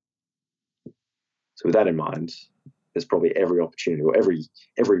viral. So with that in mind, there's probably every opportunity or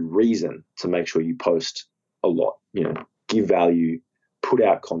every reason to make sure you post a lot, give value, put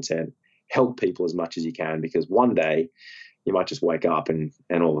out content, help people as much as you can, because one day you might just wake up and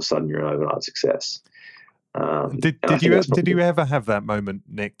all of a sudden you're an overnight success. Did you ever have that moment,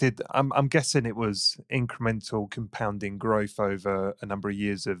 Nick? I'm guessing it was incremental compounding growth over a number of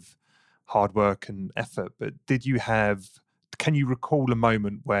years of hard work and effort, but can you recall a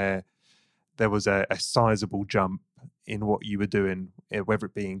moment where there was a sizable jump in what you were doing, whether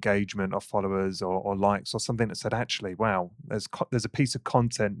it be engagement or followers or likes or something that said, actually, wow, there's a piece of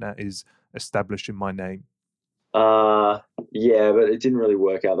content that is establishing my name? Yeah, but it didn't really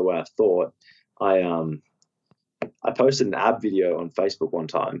work out the way I thought. I posted an ab video on Facebook one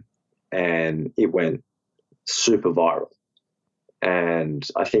time, and it went super viral. And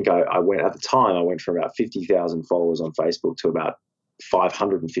I think I went from about 50,000 followers on Facebook to about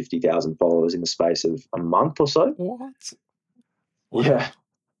 550,000 followers in the space of a month or so. What? Wow.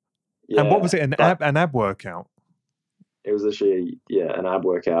 Yeah. And what was it? An ab workout? It was actually, an ab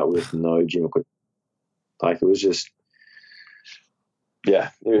workout with no gym equipment. Like, it was just,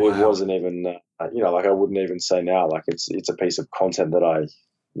 it wasn't even, like, I wouldn't even say now, like, it's a piece of content that I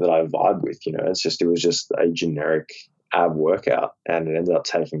vibe with, it was just a generic ab workout, and it ended up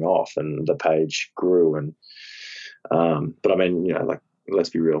taking off, and the page grew. And, but I mean, like, let's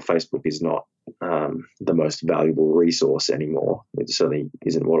be real, Facebook is not the most valuable resource anymore. It certainly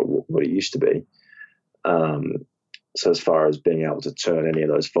isn't what it used to be. So as far as being able to turn any of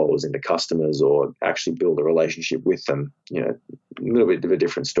those followers into customers or actually build a relationship with them, a little bit of a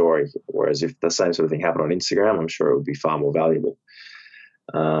different story. Whereas if the same sort of thing happened on Instagram, I'm sure it would be far more valuable.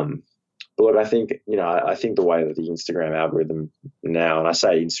 But look, I think the way that the Instagram algorithm now, and I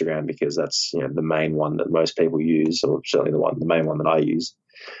say Instagram because that's, the main one that most people use, or certainly the main one that I use.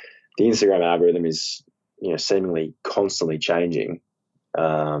 The Instagram algorithm is, seemingly constantly changing.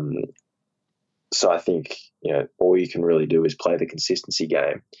 So I think, all you can really do is play the consistency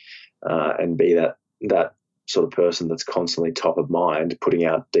game, and be that sort of person that's constantly top of mind, putting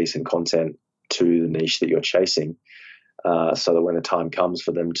out decent content to the niche that you're chasing, so that when the time comes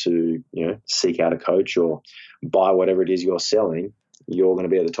for them to, seek out a coach or buy whatever it is you're selling, you're going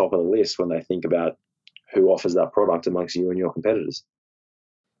to be at the top of the list when they think about who offers that product amongst you and your competitors.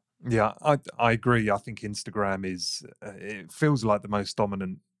 Yeah, I agree. I think Instagram it feels like the most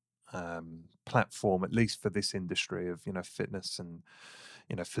dominant platform, at least for this industry of, fitness and,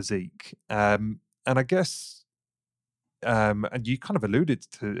 physique. And I guess, and you kind of alluded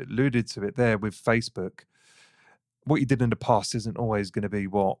to it there with Facebook. What you did in the past isn't always going to be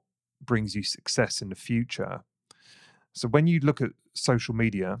what brings you success in the future. So when you look at social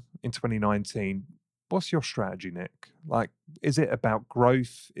media in 2019, what's your strategy, Nick? Like, is it about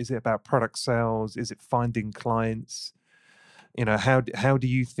growth? Is it about product sales? Is it finding clients? You know, how do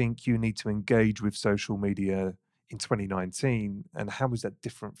you think you need to engage with social media in 2019, and how is that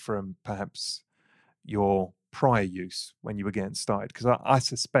different from perhaps your prior use when you were getting started? Because I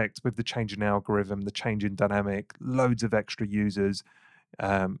suspect with the change in algorithm, the change in dynamic, loads of extra users,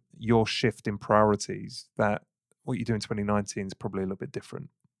 your shift in priorities, that what you do in 2019 is probably a little bit different.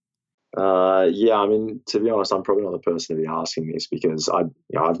 Yeah, I mean, to be honest, I'm probably not the person to be asking this, because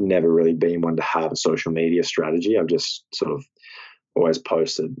I've never really been one to have a social media strategy. I've just sort of always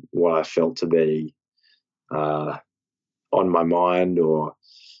posted what I felt to be on my mind, or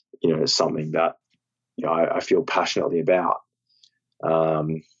something that I feel passionately about.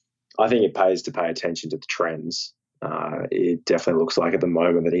 I think it pays to pay attention to the trends. It definitely looks like at the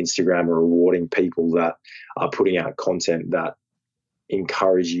moment that Instagram are rewarding people that are putting out content that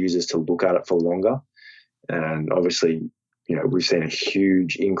encourage users to look at it for longer. And obviously, we've seen a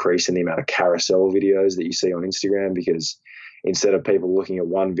huge increase in the amount of carousel videos that you see on Instagram, because instead of people looking at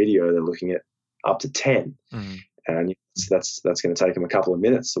one video, they're looking at up to 10. Mm. And that's going to take them a couple of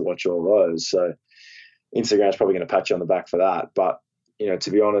minutes to watch all those. So Instagram's probably going to pat you on the back for that. But,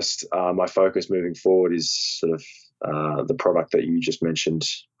 to be honest, my focus moving forward is sort of the product that you just mentioned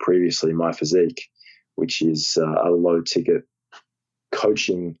previously, My Physique, which is a low ticket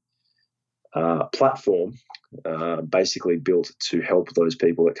coaching platform, basically built to help those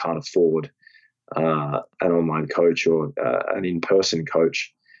people that can't afford an online coach or an in-person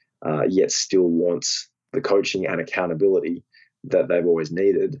coach, yet still wants the coaching and accountability that they've always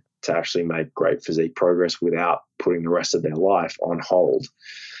needed to actually make great physique progress without putting the rest of their life on hold.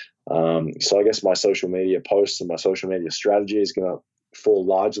 So I guess my social media posts and my social media strategy is going to fall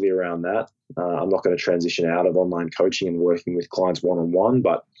largely around that. I'm not going to transition out of online coaching and working with clients one-on-one,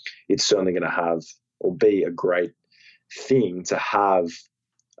 but it's certainly going to have or be a great thing to have,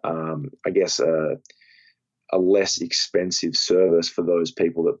 I guess, a less expensive service for those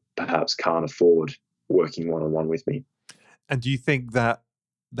people that perhaps can't afford working one-on-one with me. And do you think that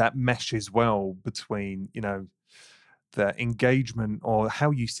meshes well between, the engagement, or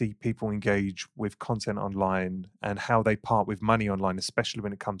how you see people engage with content online and how they part with money online, especially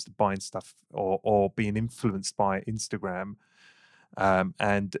when it comes to buying stuff or being influenced by Instagram,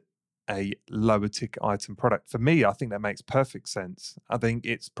 and a lower ticket item product? For me, I think that makes perfect sense. I think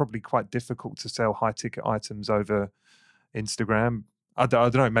it's probably quite difficult to sell high ticket items over Instagram. I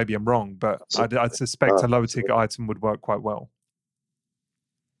don't know, maybe I'm wrong, but I'd suspect a lower ticket item would work quite well.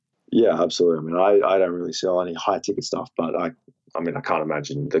 Yeah, absolutely. I mean, I don't really sell any high ticket stuff, but I can't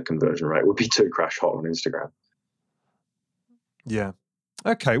imagine the conversion rate would be too crash hot on Instagram. Yeah.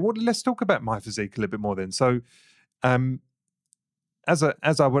 Okay. Well, let's talk about My Physique a little bit more then. So, as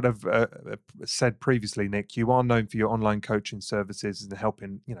I would have said previously, Nick, you are known for your online coaching services and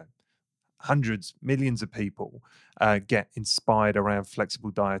helping, hundreds, millions of people get inspired around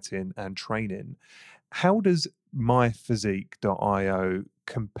flexible dieting and training. How does myphysique.io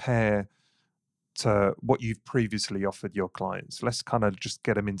compare to what you've previously offered your clients? Let's kind of just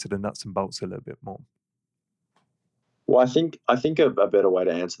get them into the nuts and bolts a little bit more. Well, I think a better way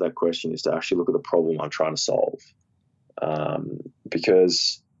to answer that question is to actually look at the problem I'm trying to solve.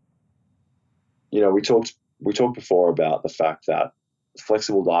 Because, we talked before about the fact that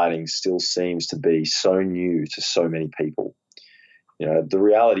flexible dieting still seems to be so new to so many people. The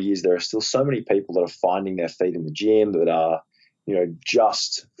reality is there are still so many people that are finding their feet in the gym, that are,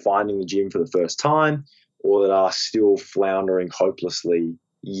 just finding the gym for the first time, or that are still floundering hopelessly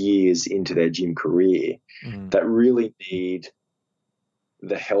years into their gym career, that really need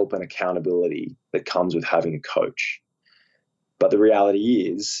the help and accountability that comes with having a coach. But the reality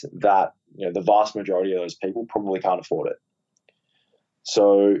is that, the vast majority of those people probably can't afford it.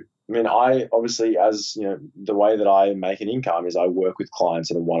 So, I mean, I obviously, as the way that I make an income is I work with clients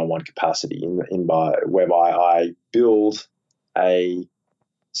in a one-on-one capacity, whereby I build a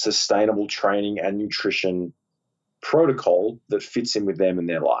sustainable training and nutrition protocol that fits in with them and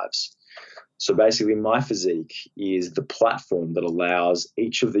their lives. So basically, My Physique is the platform that allows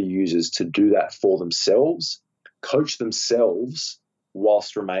each of the users to do that for themselves, coach themselves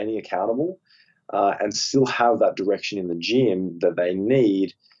whilst remaining accountable, and still have that direction in the gym that they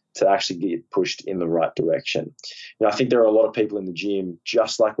need to actually get pushed in the right direction. I think there are a lot of people in the gym,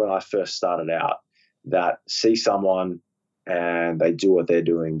 just like when I first started out, that see someone and they do what they're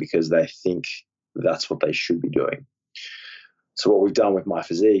doing because they think that's what they should be doing. So what we've done with My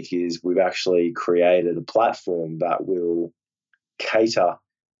Physique is we've actually created a platform that will cater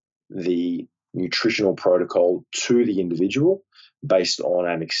the nutritional protocol to the individual based on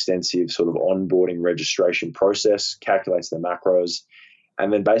an extensive sort of onboarding registration process, calculates their macros,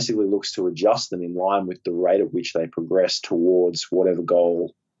 and then basically looks to adjust them in line with the rate at which they progress towards whatever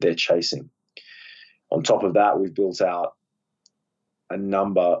goal they're chasing. On top of that, we've built out a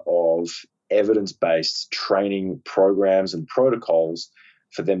number of evidence-based training programs and protocols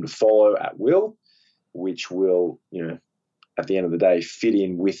for them to follow at will, which will, at the end of the day, fit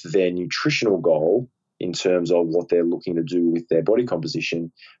in with their nutritional goal in terms of what they're looking to do with their body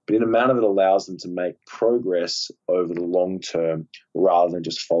composition, but in a manner that allows them to make progress over the long term rather than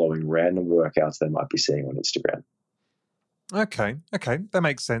just following random workouts they might be seeing on Instagram. Okay, that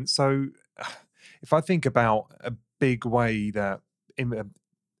makes sense. So if I think about a big way that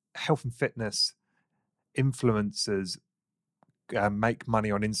health and fitness influencers make money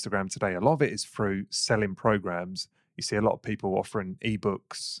on Instagram today, a lot of it is through selling programs. You see a lot of people offering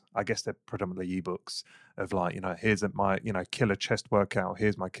ebooks. I guess they're predominantly ebooks of like, here's my, killer chest workout.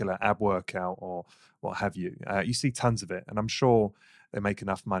 Here's my killer ab workout, or what have you. You see tons of it, and I'm sure they make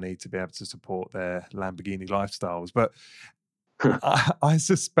enough money to be able to support their Lamborghini lifestyles. But I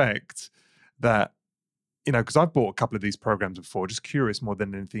suspect that, because I've bought a couple of these programs before, just curious more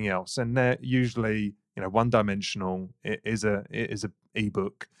than anything else, and they're usually, one-dimensional. It is a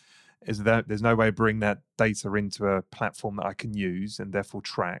ebook. Is that there's no way of bringing that data into a platform that I can use and therefore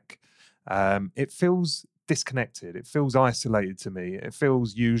track. It feels disconnected. It feels isolated to me. It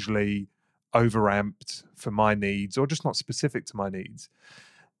feels usually overamped for my needs, or just not specific to my needs.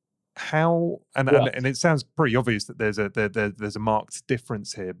 How and it sounds pretty obvious that there's a marked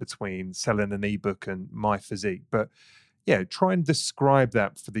difference here between selling an ebook and My Physique, but yeah, try and describe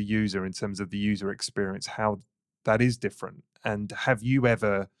that for the user in terms of the user experience, how that is different. And have you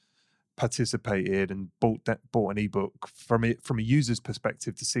ever participated and bought an ebook from a user's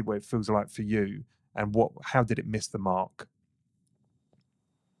perspective to see what it feels like for you, and how did it miss the mark?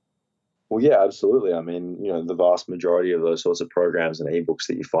 Well, yeah, absolutely. I mean, the vast majority of those sorts of programs and ebooks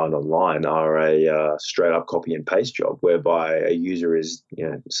that you find online are a straight up copy and paste job, whereby a user is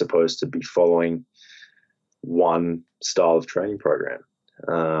supposed to be following one style of training program.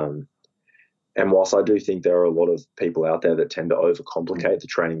 And whilst I do think there are a lot of people out there that tend to overcomplicate the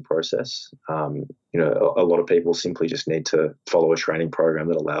training process, a lot of people simply just need to follow a training program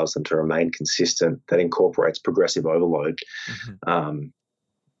that allows them to remain consistent, that incorporates progressive overload,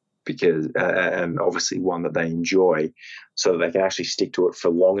 because and obviously one that they enjoy, so that they can actually stick to it for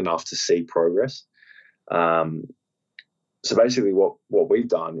long enough to see progress. So basically what we've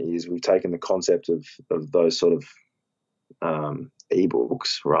done is we've taken the concept of those sort of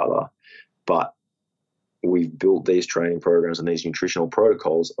ebooks rather, but we've built these training programs and these nutritional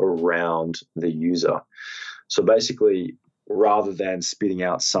protocols around the user. So basically, rather than spitting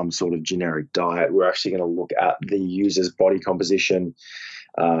out some sort of generic diet, we're actually going to look at the user's body composition,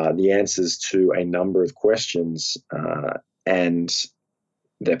 the answers to a number of questions, and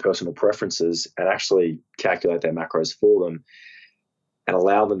their personal preferences, and actually calculate their macros for them and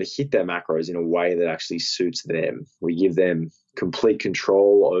allow them to hit their macros in a way that actually suits them. We give them complete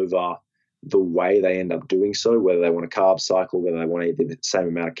control over the way they end up doing so, whether they want a carb cycle, whether they want to eat the same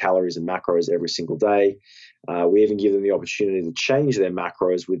amount of calories and macros every single day. We even give them the opportunity to change their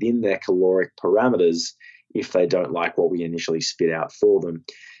macros within their caloric parameters if they don't like what we initially spit out for them.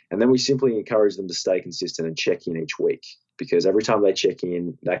 And then we simply encourage them to stay consistent and check in each week, because every time they check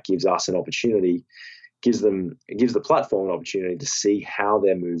in, that gives us an opportunity, gives the platform an opportunity to see how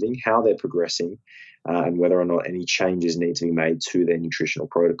they're moving, how they're progressing, and whether or not any changes need to be made to their nutritional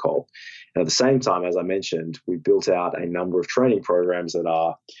protocol. And at the same time, as I mentioned, we've built out a number of training programs that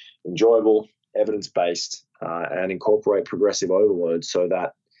are enjoyable, evidence-based, and incorporate progressive overload, so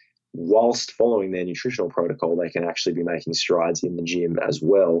that whilst following their nutritional protocol, they can actually be making strides in the gym as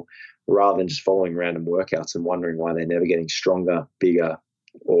well, rather than just following random workouts and wondering why they're never getting stronger, bigger,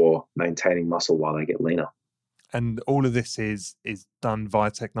 or maintaining muscle while they get leaner. And all of this is done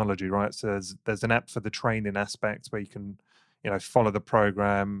via technology, right? So there's an app for the training aspect where you can, follow the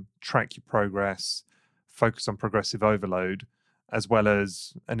program, track your progress, focus on progressive overload, as well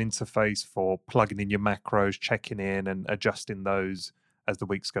as an interface for plugging in your macros, checking in, and adjusting those as the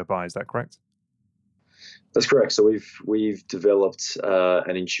weeks go by. Is that correct? That's correct. So we've developed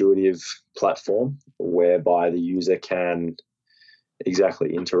an intuitive platform whereby the user can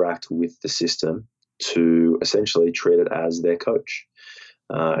exactly interact with the system to essentially treat it as their coach.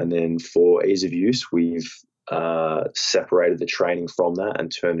 And then for ease of use, we've separated the training from that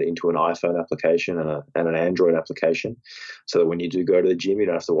and turned it into an iPhone application and an Android application, so that when you do go to the gym, you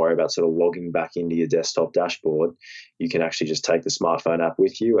don't have to worry about sort of logging back into your desktop dashboard. You can actually just take the smartphone app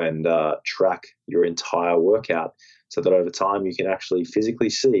with you and track your entire workout, so that over time you can actually physically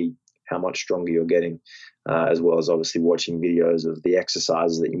see how much stronger you're getting, as well as obviously watching videos of the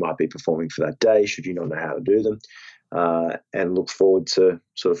exercises that you might be performing for that day, should you not know how to do them. And look forward to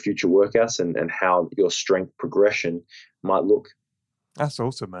sort of future workouts and how your strength progression might look. That's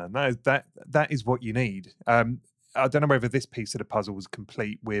awesome, man. That is what you need. I don't know whether this piece of the puzzle was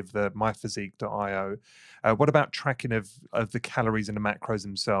complete with the myphysique.io. What about tracking of the calories and the macros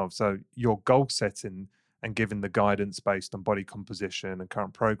themselves? So your goal setting and giving the guidance based on body composition and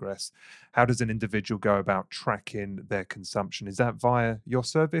current progress, how does an individual go about tracking their consumption? Is that via your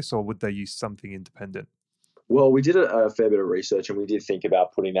service, or would they use something independent? Well, we did a fair bit of research, and we did think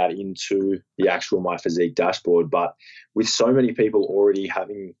about putting that into the actual MyPhysique dashboard. But with so many people already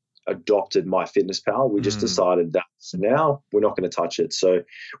having adopted MyFitnessPal, we just decided that now we're not going to touch it. So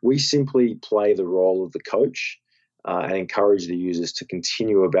we simply play the role of the coach and encourage the users to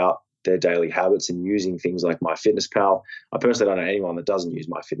continue about their daily habits and using things like MyFitnessPal. I personally don't know anyone that doesn't use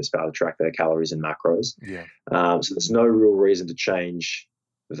MyFitnessPal to track their calories and macros. Yeah. So there's no real reason to change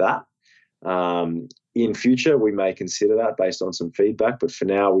that. In future, we may consider that based on some feedback, but for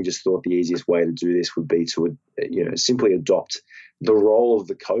now, we just thought the easiest way to do this would be to, simply adopt the role of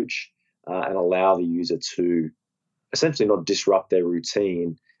the coach and allow the user to essentially not disrupt their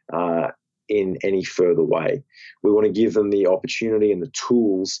routine in any further way. We want to give them the opportunity and the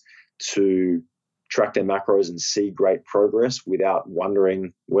tools to track their macros and see great progress without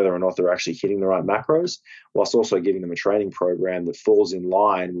wondering whether or not they're actually hitting the right macros, whilst also giving them a training program that falls in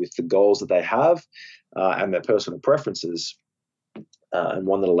line with the goals that they have and their personal preferences, and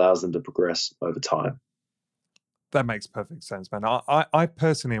one that allows them to progress over time. That makes perfect sense, man. I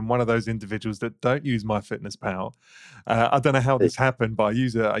personally am one of those individuals that don't use MyFitnessPal. I don't know how this happened, but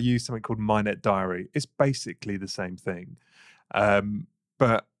I use something called MyNet Diary. It's basically the same thing,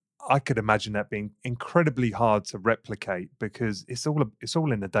 but I could imagine that being incredibly hard to replicate because it's all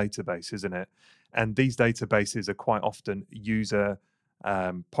in a database, isn't it? And these databases are quite often user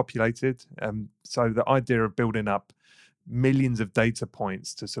populated. So the idea of building up millions of data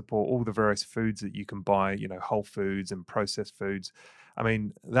points to support all the various foods that you can buy, whole foods and processed foods, I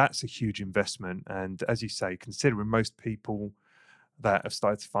mean, that's a huge investment. And as you say, considering most people that have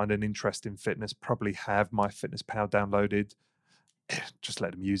started to find an interest in fitness probably have MyFitnessPal downloaded, just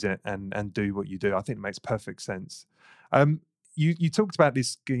let them use it and do what you do. I think it makes perfect sense. You talked about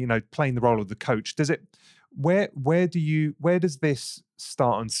this, playing the role of the coach. Does it? Where does this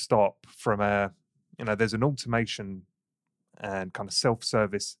start and stop from there's an automation and kind of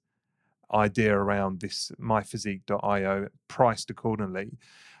self-service idea around this myphysique.io priced accordingly.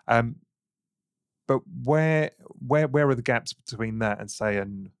 But where are the gaps between that and say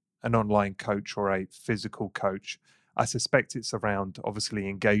an online coach or a physical coach? I suspect it's around obviously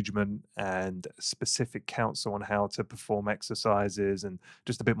engagement and specific counsel on how to perform exercises and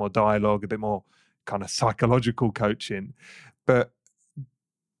just a bit more dialogue, a bit more kind of psychological coaching. But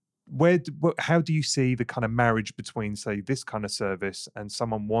how do you see the kind of marriage between, say, this kind of service and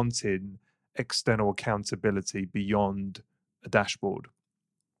someone wanting external accountability beyond a dashboard?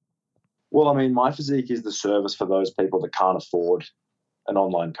 Well, I mean, MyPhysique is the service for those people that can't afford an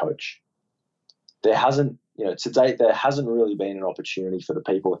online coach. There hasn't, to date, there hasn't really been an opportunity for the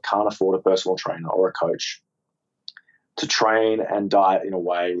people that can't afford a personal trainer or a coach to train and diet in a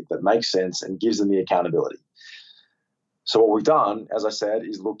way that makes sense and gives them the accountability. So what we've done, as I said,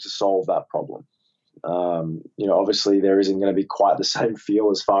 is look to solve that problem. Obviously there isn't going to be quite the same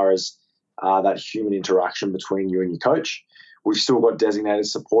feel as far as that human interaction between you and your coach. We've still got designated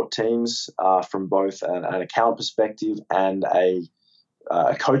support teams from both an account perspective and a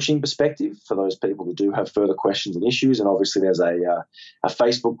coaching perspective for those people that do have further questions and issues. And obviously there's a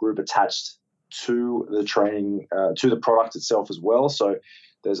Facebook group attached to the training, to the product itself as well. So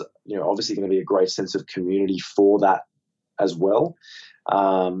there's, obviously going to be a great sense of community for that as well.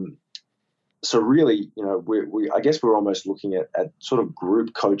 So really, I guess we're almost looking at sort of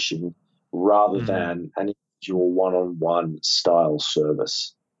group coaching rather than an individual one-on-one style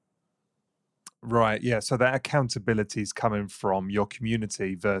service. Right. Yeah. So that accountability is coming from your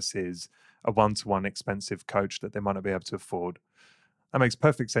community versus a one-to-one expensive coach that they might not be able to afford. That makes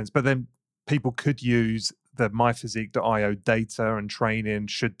perfect sense. But then people could use the myphysique.io data and training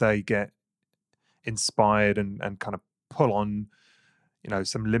should they get inspired and kind of pull on,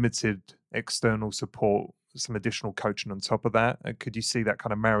 some limited external support, some additional coaching on top of that. Could you see that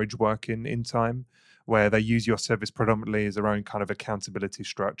kind of marriage working in time? where they use your service predominantly as their own kind of accountability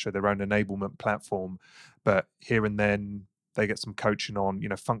structure, their own enablement platform. But here and then they get some coaching on,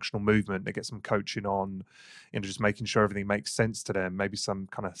 functional movement. They get some coaching on, just making sure everything makes sense to them. Maybe some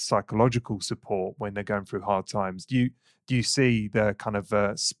kind of psychological support when they're going through hard times. Do you see the kind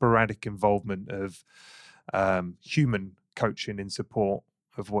of sporadic involvement of human coaching in support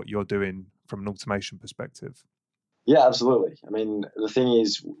of what you're doing from an automation perspective? Yeah, absolutely. I mean, the thing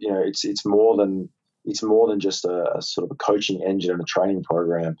is, it's more than just a sort of a coaching engine and a training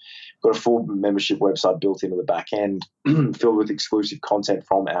program. We've got a full membership website built into the back end, filled with exclusive content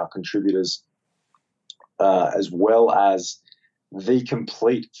from our contributors, as well as the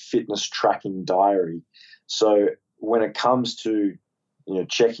complete fitness tracking diary. So when it comes to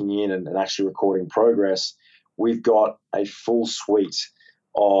checking in and actually recording progress, we've got a full suite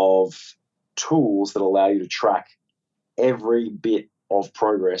of tools that allow you to track every bit of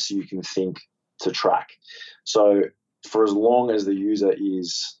progress you can think to track. So for as long as the user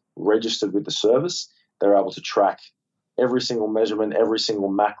is registered with the service, they're able to track every single measurement, every single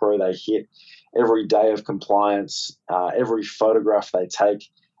macro they hit, every day of compliance, every photograph they take,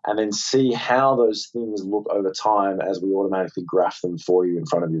 and then see how those things look over time as we automatically graph them for you in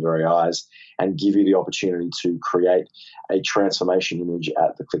front of your very eyes and give you the opportunity to create a transformation image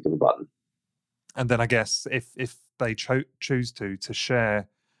at the click of a button. And then I guess if they choose to share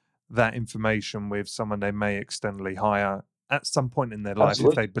that information with someone they may externally hire at some point in their life,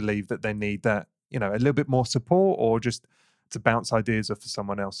 Absolutely. if they believe that they need that, a little bit more support, or just to bounce ideas off to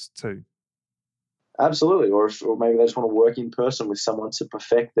someone else too. Absolutely. Or maybe they just want to work in person with someone to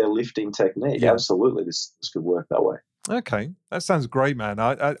perfect their lifting technique. Yeah. Absolutely. This could work that way. Okay, that sounds great, man.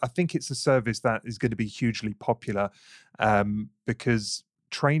 I think it's a service that is going to be hugely popular because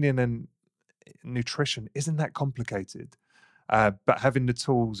training and nutrition isn't that complicated. But having the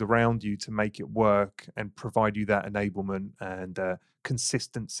tools around you to make it work and provide you that enablement and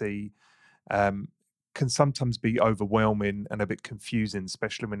consistency can sometimes be overwhelming and a bit confusing,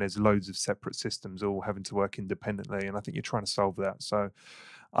 especially when there's loads of separate systems all having to work independently. And I think you're trying to solve that. So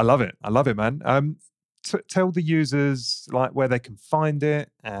I love it. I love it, man. Tell the users like where they can find it,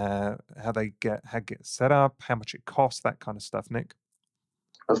 how they get set up, how much it costs, that kind of stuff, Nick.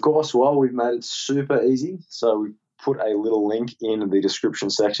 Of course, well, we've made it super easy. So we put a little link in the description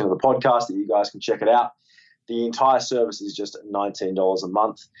section of the podcast that you guys can check it out. The entire service is just $19 a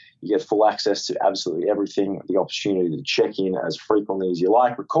month. You get full access to absolutely everything, the opportunity to check in as frequently as you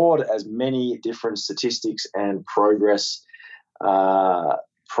like, record as many different statistics and progress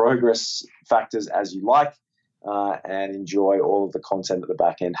factors as you like, and enjoy all of the content that the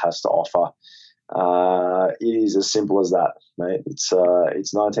back end has to offer. It is as simple as that, mate. It's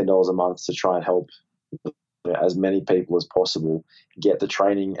 $19 a month to try and help as many people as possible get the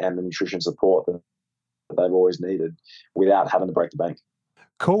training and the nutrition support that they've always needed without having to break the bank.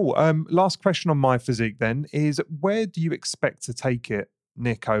 Cool. Last question on My Physique then is, where do you expect to take it,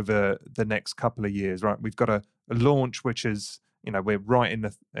 Nick, over the next couple of years? Right, we've got a launch which is, we're right in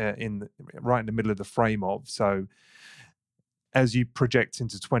the middle of the frame of. So as you project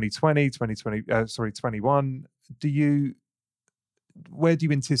into 2021, where do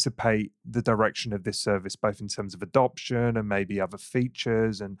you anticipate the direction of this service, both in terms of adoption and maybe other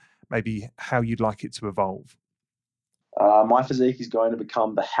features, and maybe how you'd like it to evolve? My Physique is going to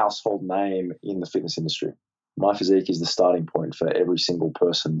become the household name in the fitness industry. My Physique is the starting point for every single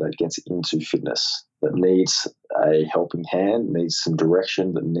person that gets into fitness, that needs a helping hand, needs some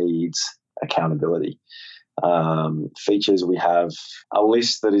direction, that needs accountability. Features, we have a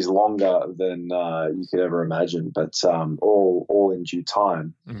list that is longer than you could ever imagine, but all in due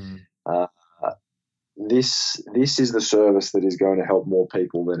time. Mm-hmm. This is the service that is going to help more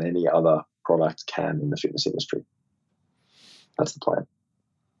people than any other product can in the fitness industry. That's the plan.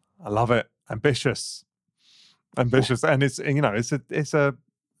 I love it. Ambitious, and it's a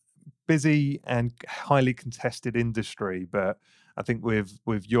busy and highly contested industry, but I think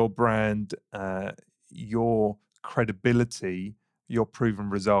with your brand, your credibility, your proven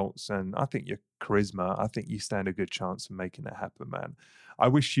results, and I think your charisma, I think you stand a good chance of making it happen, man. I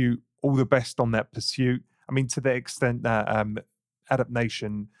wish you all the best on that pursuit. I mean, to the extent that Adapt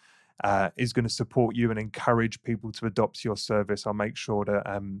Nation is going to support you and encourage people to adopt your service, I'll make sure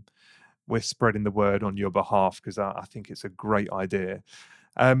that we're spreading the word on your behalf, because I think it's a great idea.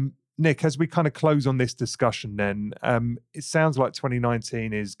 Nick, as we kind of close on this discussion then, it sounds like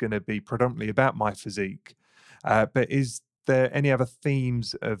 2019 is going to be predominantly about My Physique, but is there any other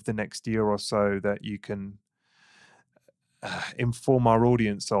themes of the next year or so that you can inform our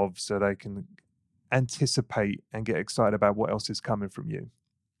audience of, so they can anticipate and get excited about what else is coming from you?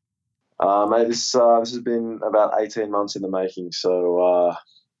 Mate, this has been about 18 months in the making, so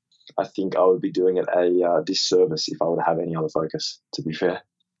I think I would be doing it a disservice if I would have any other focus, to be fair.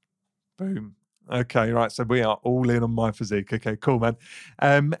 Boom. Okay, right. So we are all in on My Physique. Okay, cool, man.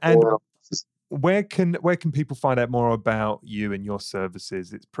 And where can people find out more about you and your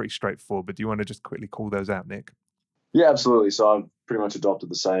services? It's pretty straightforward, but do you want to just quickly call those out, Nick? Yeah, absolutely. So I've pretty much adopted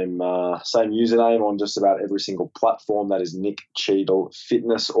the same username on just about every single platform. That is Nick Cheadle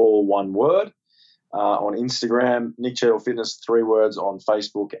Fitness, all one word. On Instagram, Nick Cheadle Fitness, 3 words, on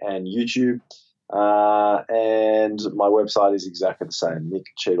Facebook and YouTube. And my website is exactly the same,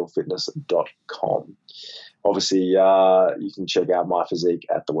 nickcheadlefitness.com. Obviously, you can check out My Physique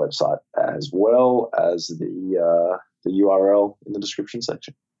at the website, as well as the URL in the description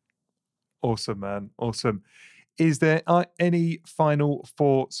section. Awesome, man. Awesome. Is there any final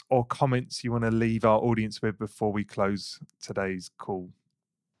thoughts or comments you want to leave our audience with before we close today's call?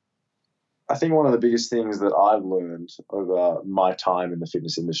 I think one of the biggest things that I've learned over my time in the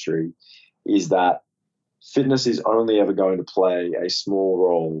fitness industry is that fitness is only ever going to play a small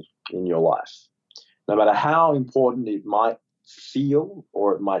role in your life. No matter how important it might feel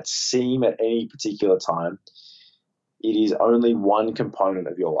or it might seem at any particular time, it is only one component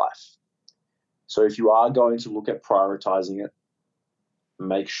of your life. So if you are going to look at prioritizing it,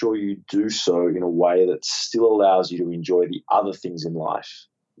 make sure you do so in a way that still allows you to enjoy the other things in life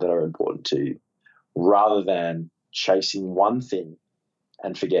that are important to you, rather than chasing one thing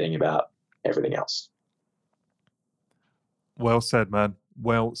and forgetting about everything else. Well said, man.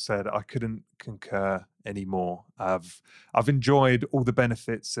 Well said. I couldn't concur anymore. I've enjoyed all the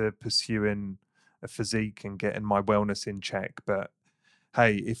benefits of pursuing a physique and getting my wellness in check. But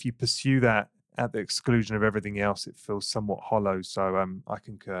hey, if you pursue that at the exclusion of everything else, it feels somewhat hollow. So I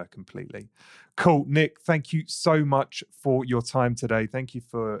concur completely. Cool. Nick, thank you so much for your time today. Thank you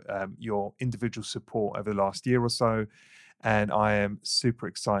for your individual support over the last year or so. And I am super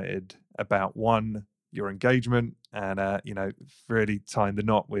excited about, one, your engagement and, really tying the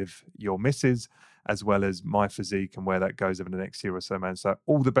knot with your missus, as well as My Physique and where that goes over the next year or so, man. So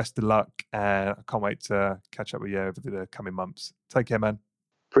all the best of luck. And I can't wait to catch up with you over the coming months. Take care, man.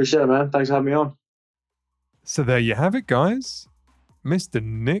 Appreciate it, man. Thanks for having me on. So there you have it, guys. Mr.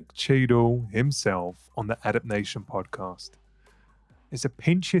 Nick Cheadle himself on the Adapt Nation podcast. It's a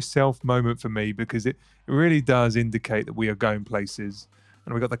pinch yourself moment for me, because it really does indicate that we are going places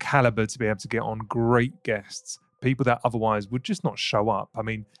and we've got the caliber to be able to get on great guests, people that otherwise would just not show up. I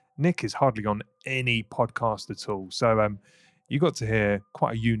mean, Nick is hardly on any podcast at all. So you got to hear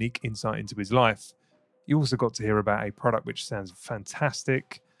quite a unique insight into his life. You also got to hear about a product which sounds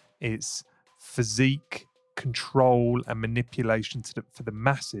fantastic. It's physique control and manipulation for the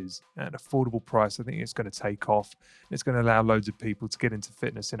masses at an affordable price. I think it's going to take off. It's going to allow loads of people to get into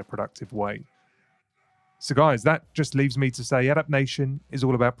fitness in a productive way. So guys, that just leaves me to say Adapt Nation is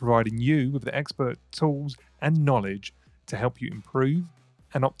all about providing you with the expert tools and knowledge to help you improve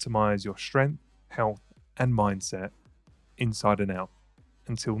and optimize your strength, health, and mindset inside and out.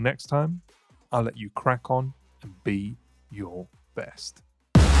 Until next time, I'll let you crack on and be your best.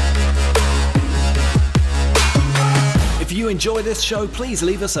 If you enjoy this show, please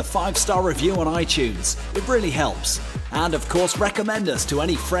leave us a 5-star review on iTunes. It really helps. And of course, recommend us to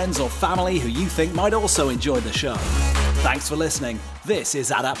any friends or family who you think might also enjoy the show. Thanks for listening. This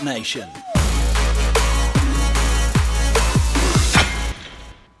is Adapt Nation.